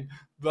coin.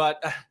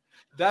 But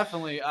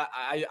definitely,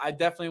 I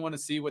definitely want to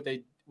see what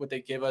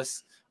they give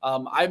us.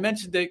 I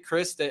mentioned it,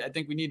 Chris, that I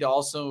think we need to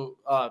also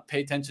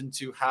pay attention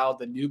to how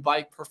the new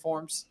bike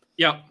performs.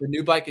 Yeah, the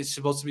new bike is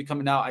supposed to be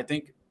coming out, I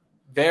think,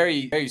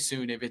 very, very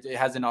soon if it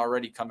hasn't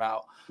already come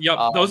out. Yep,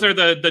 those are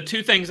the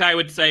two things I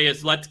would say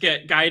is let's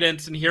get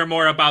guidance and hear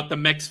more about the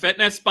Mixed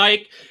Fitness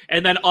bike.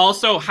 And then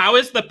also, how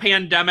is the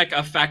pandemic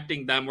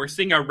affecting them? We're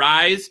seeing a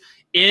rise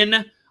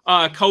in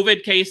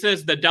COVID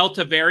cases, the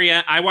Delta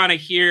variant. I want to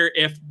hear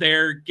if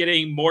they're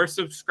getting more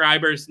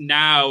subscribers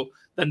now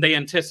than they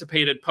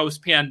anticipated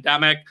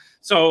post-pandemic.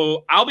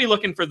 So I'll be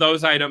looking for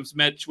those items,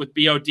 Mitch, with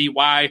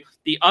BODY.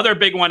 The other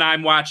big one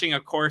I'm watching,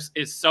 of course,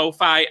 is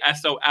SoFi,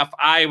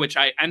 SOFI, which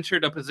I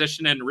entered a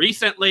position in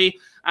recently.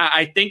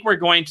 I think we're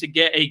going to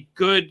get a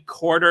good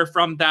quarter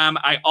from them.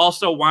 I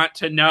also want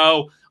to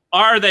know,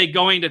 are they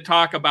going to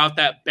talk about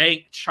that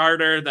bank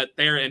charter that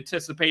they're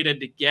anticipated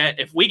to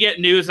get? If we get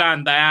news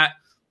on that,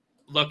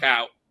 look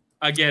out.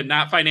 Again,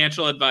 not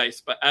financial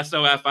advice, but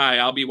SOFI,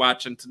 I'll be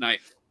watching tonight.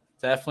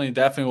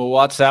 Definitely. We'll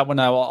watch that one.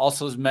 I will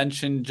also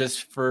mention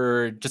just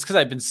because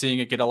I've been seeing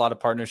it get a lot of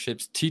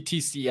partnerships,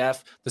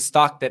 TTCF, the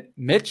stock that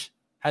Mitch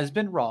has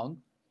been wrong.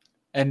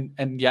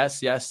 And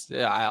yes,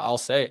 I'll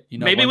say it.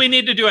 Maybe we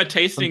need to do a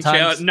tasting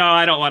challenge. No,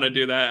 I don't want to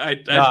do that. I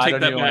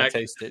take that back.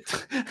 Taste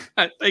it.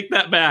 I take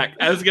that back.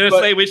 I was going to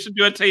say we should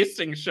do a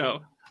tasting show.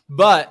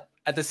 But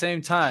at the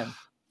same time,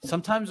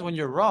 sometimes when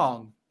you're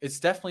wrong, it's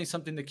definitely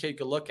something to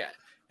take a look at.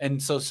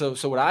 And so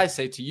what I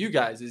say to you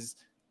guys is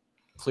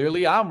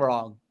clearly I'm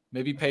wrong.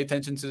 Maybe pay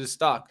attention to the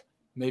stock.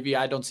 Maybe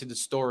I don't see the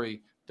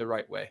story the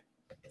right way.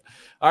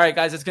 All right,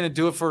 guys, that's going to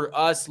do it for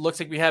us. Looks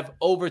like we have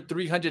over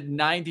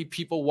 390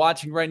 people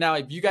watching right now.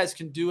 If you guys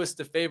can do us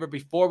the favor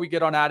before we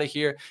get on out of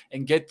here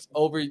and get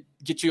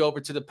you over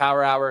to the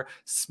Power Hour,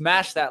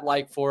 smash that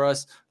like for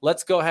us.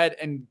 Let's go ahead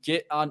and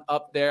get on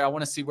up there. I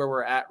want to see where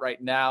we're at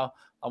right now.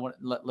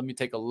 Let me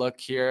take a look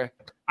here.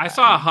 I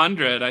saw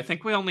 100. I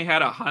think we only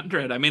had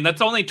 100. I mean,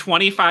 that's only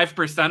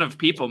 25% of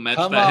people, Mitch,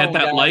 that hit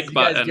that guys, like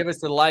button. Guys, give us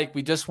the like.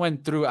 We just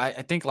went through,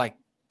 I think, like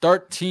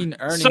 13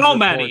 earnings.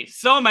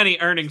 So many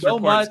earnings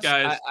reports,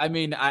 guys.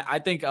 I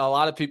think a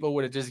lot of people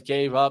would have just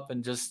gave up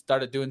and just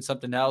started doing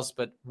something else,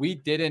 but we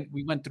didn't.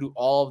 We went through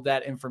all of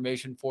that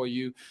information for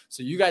you.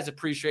 So you guys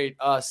appreciate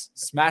us.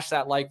 Smash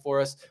that like for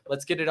us.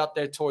 Let's get it up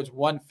there towards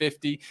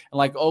 150. And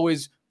like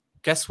always,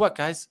 guess what,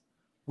 guys?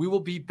 We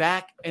will be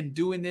back and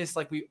doing this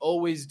like we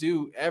always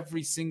do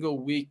every single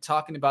week,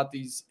 talking about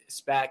these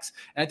SPACs.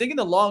 And I think in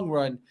the long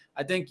run,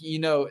 I think,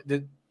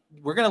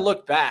 we're going to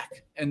look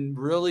back and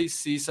really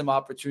see some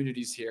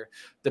opportunities here.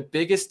 The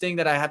biggest thing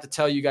that I have to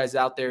tell you guys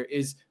out there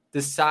is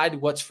decide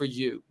what's for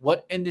you.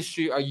 What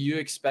industry are you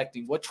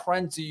expecting? What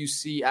trends do you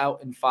see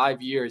out in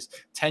 5 years,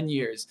 10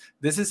 years?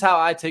 This is how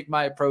I take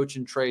my approach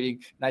in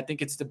trading. And I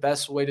think it's the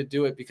best way to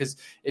do it, because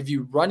if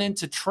you run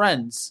into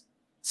trends,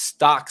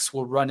 stocks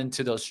will run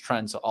into those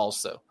trends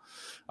also.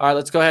 All right,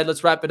 let's go ahead.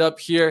 Let's wrap it up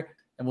here,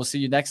 and we'll see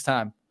you next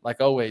time,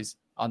 like always,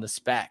 on the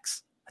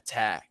SPACs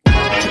Attack.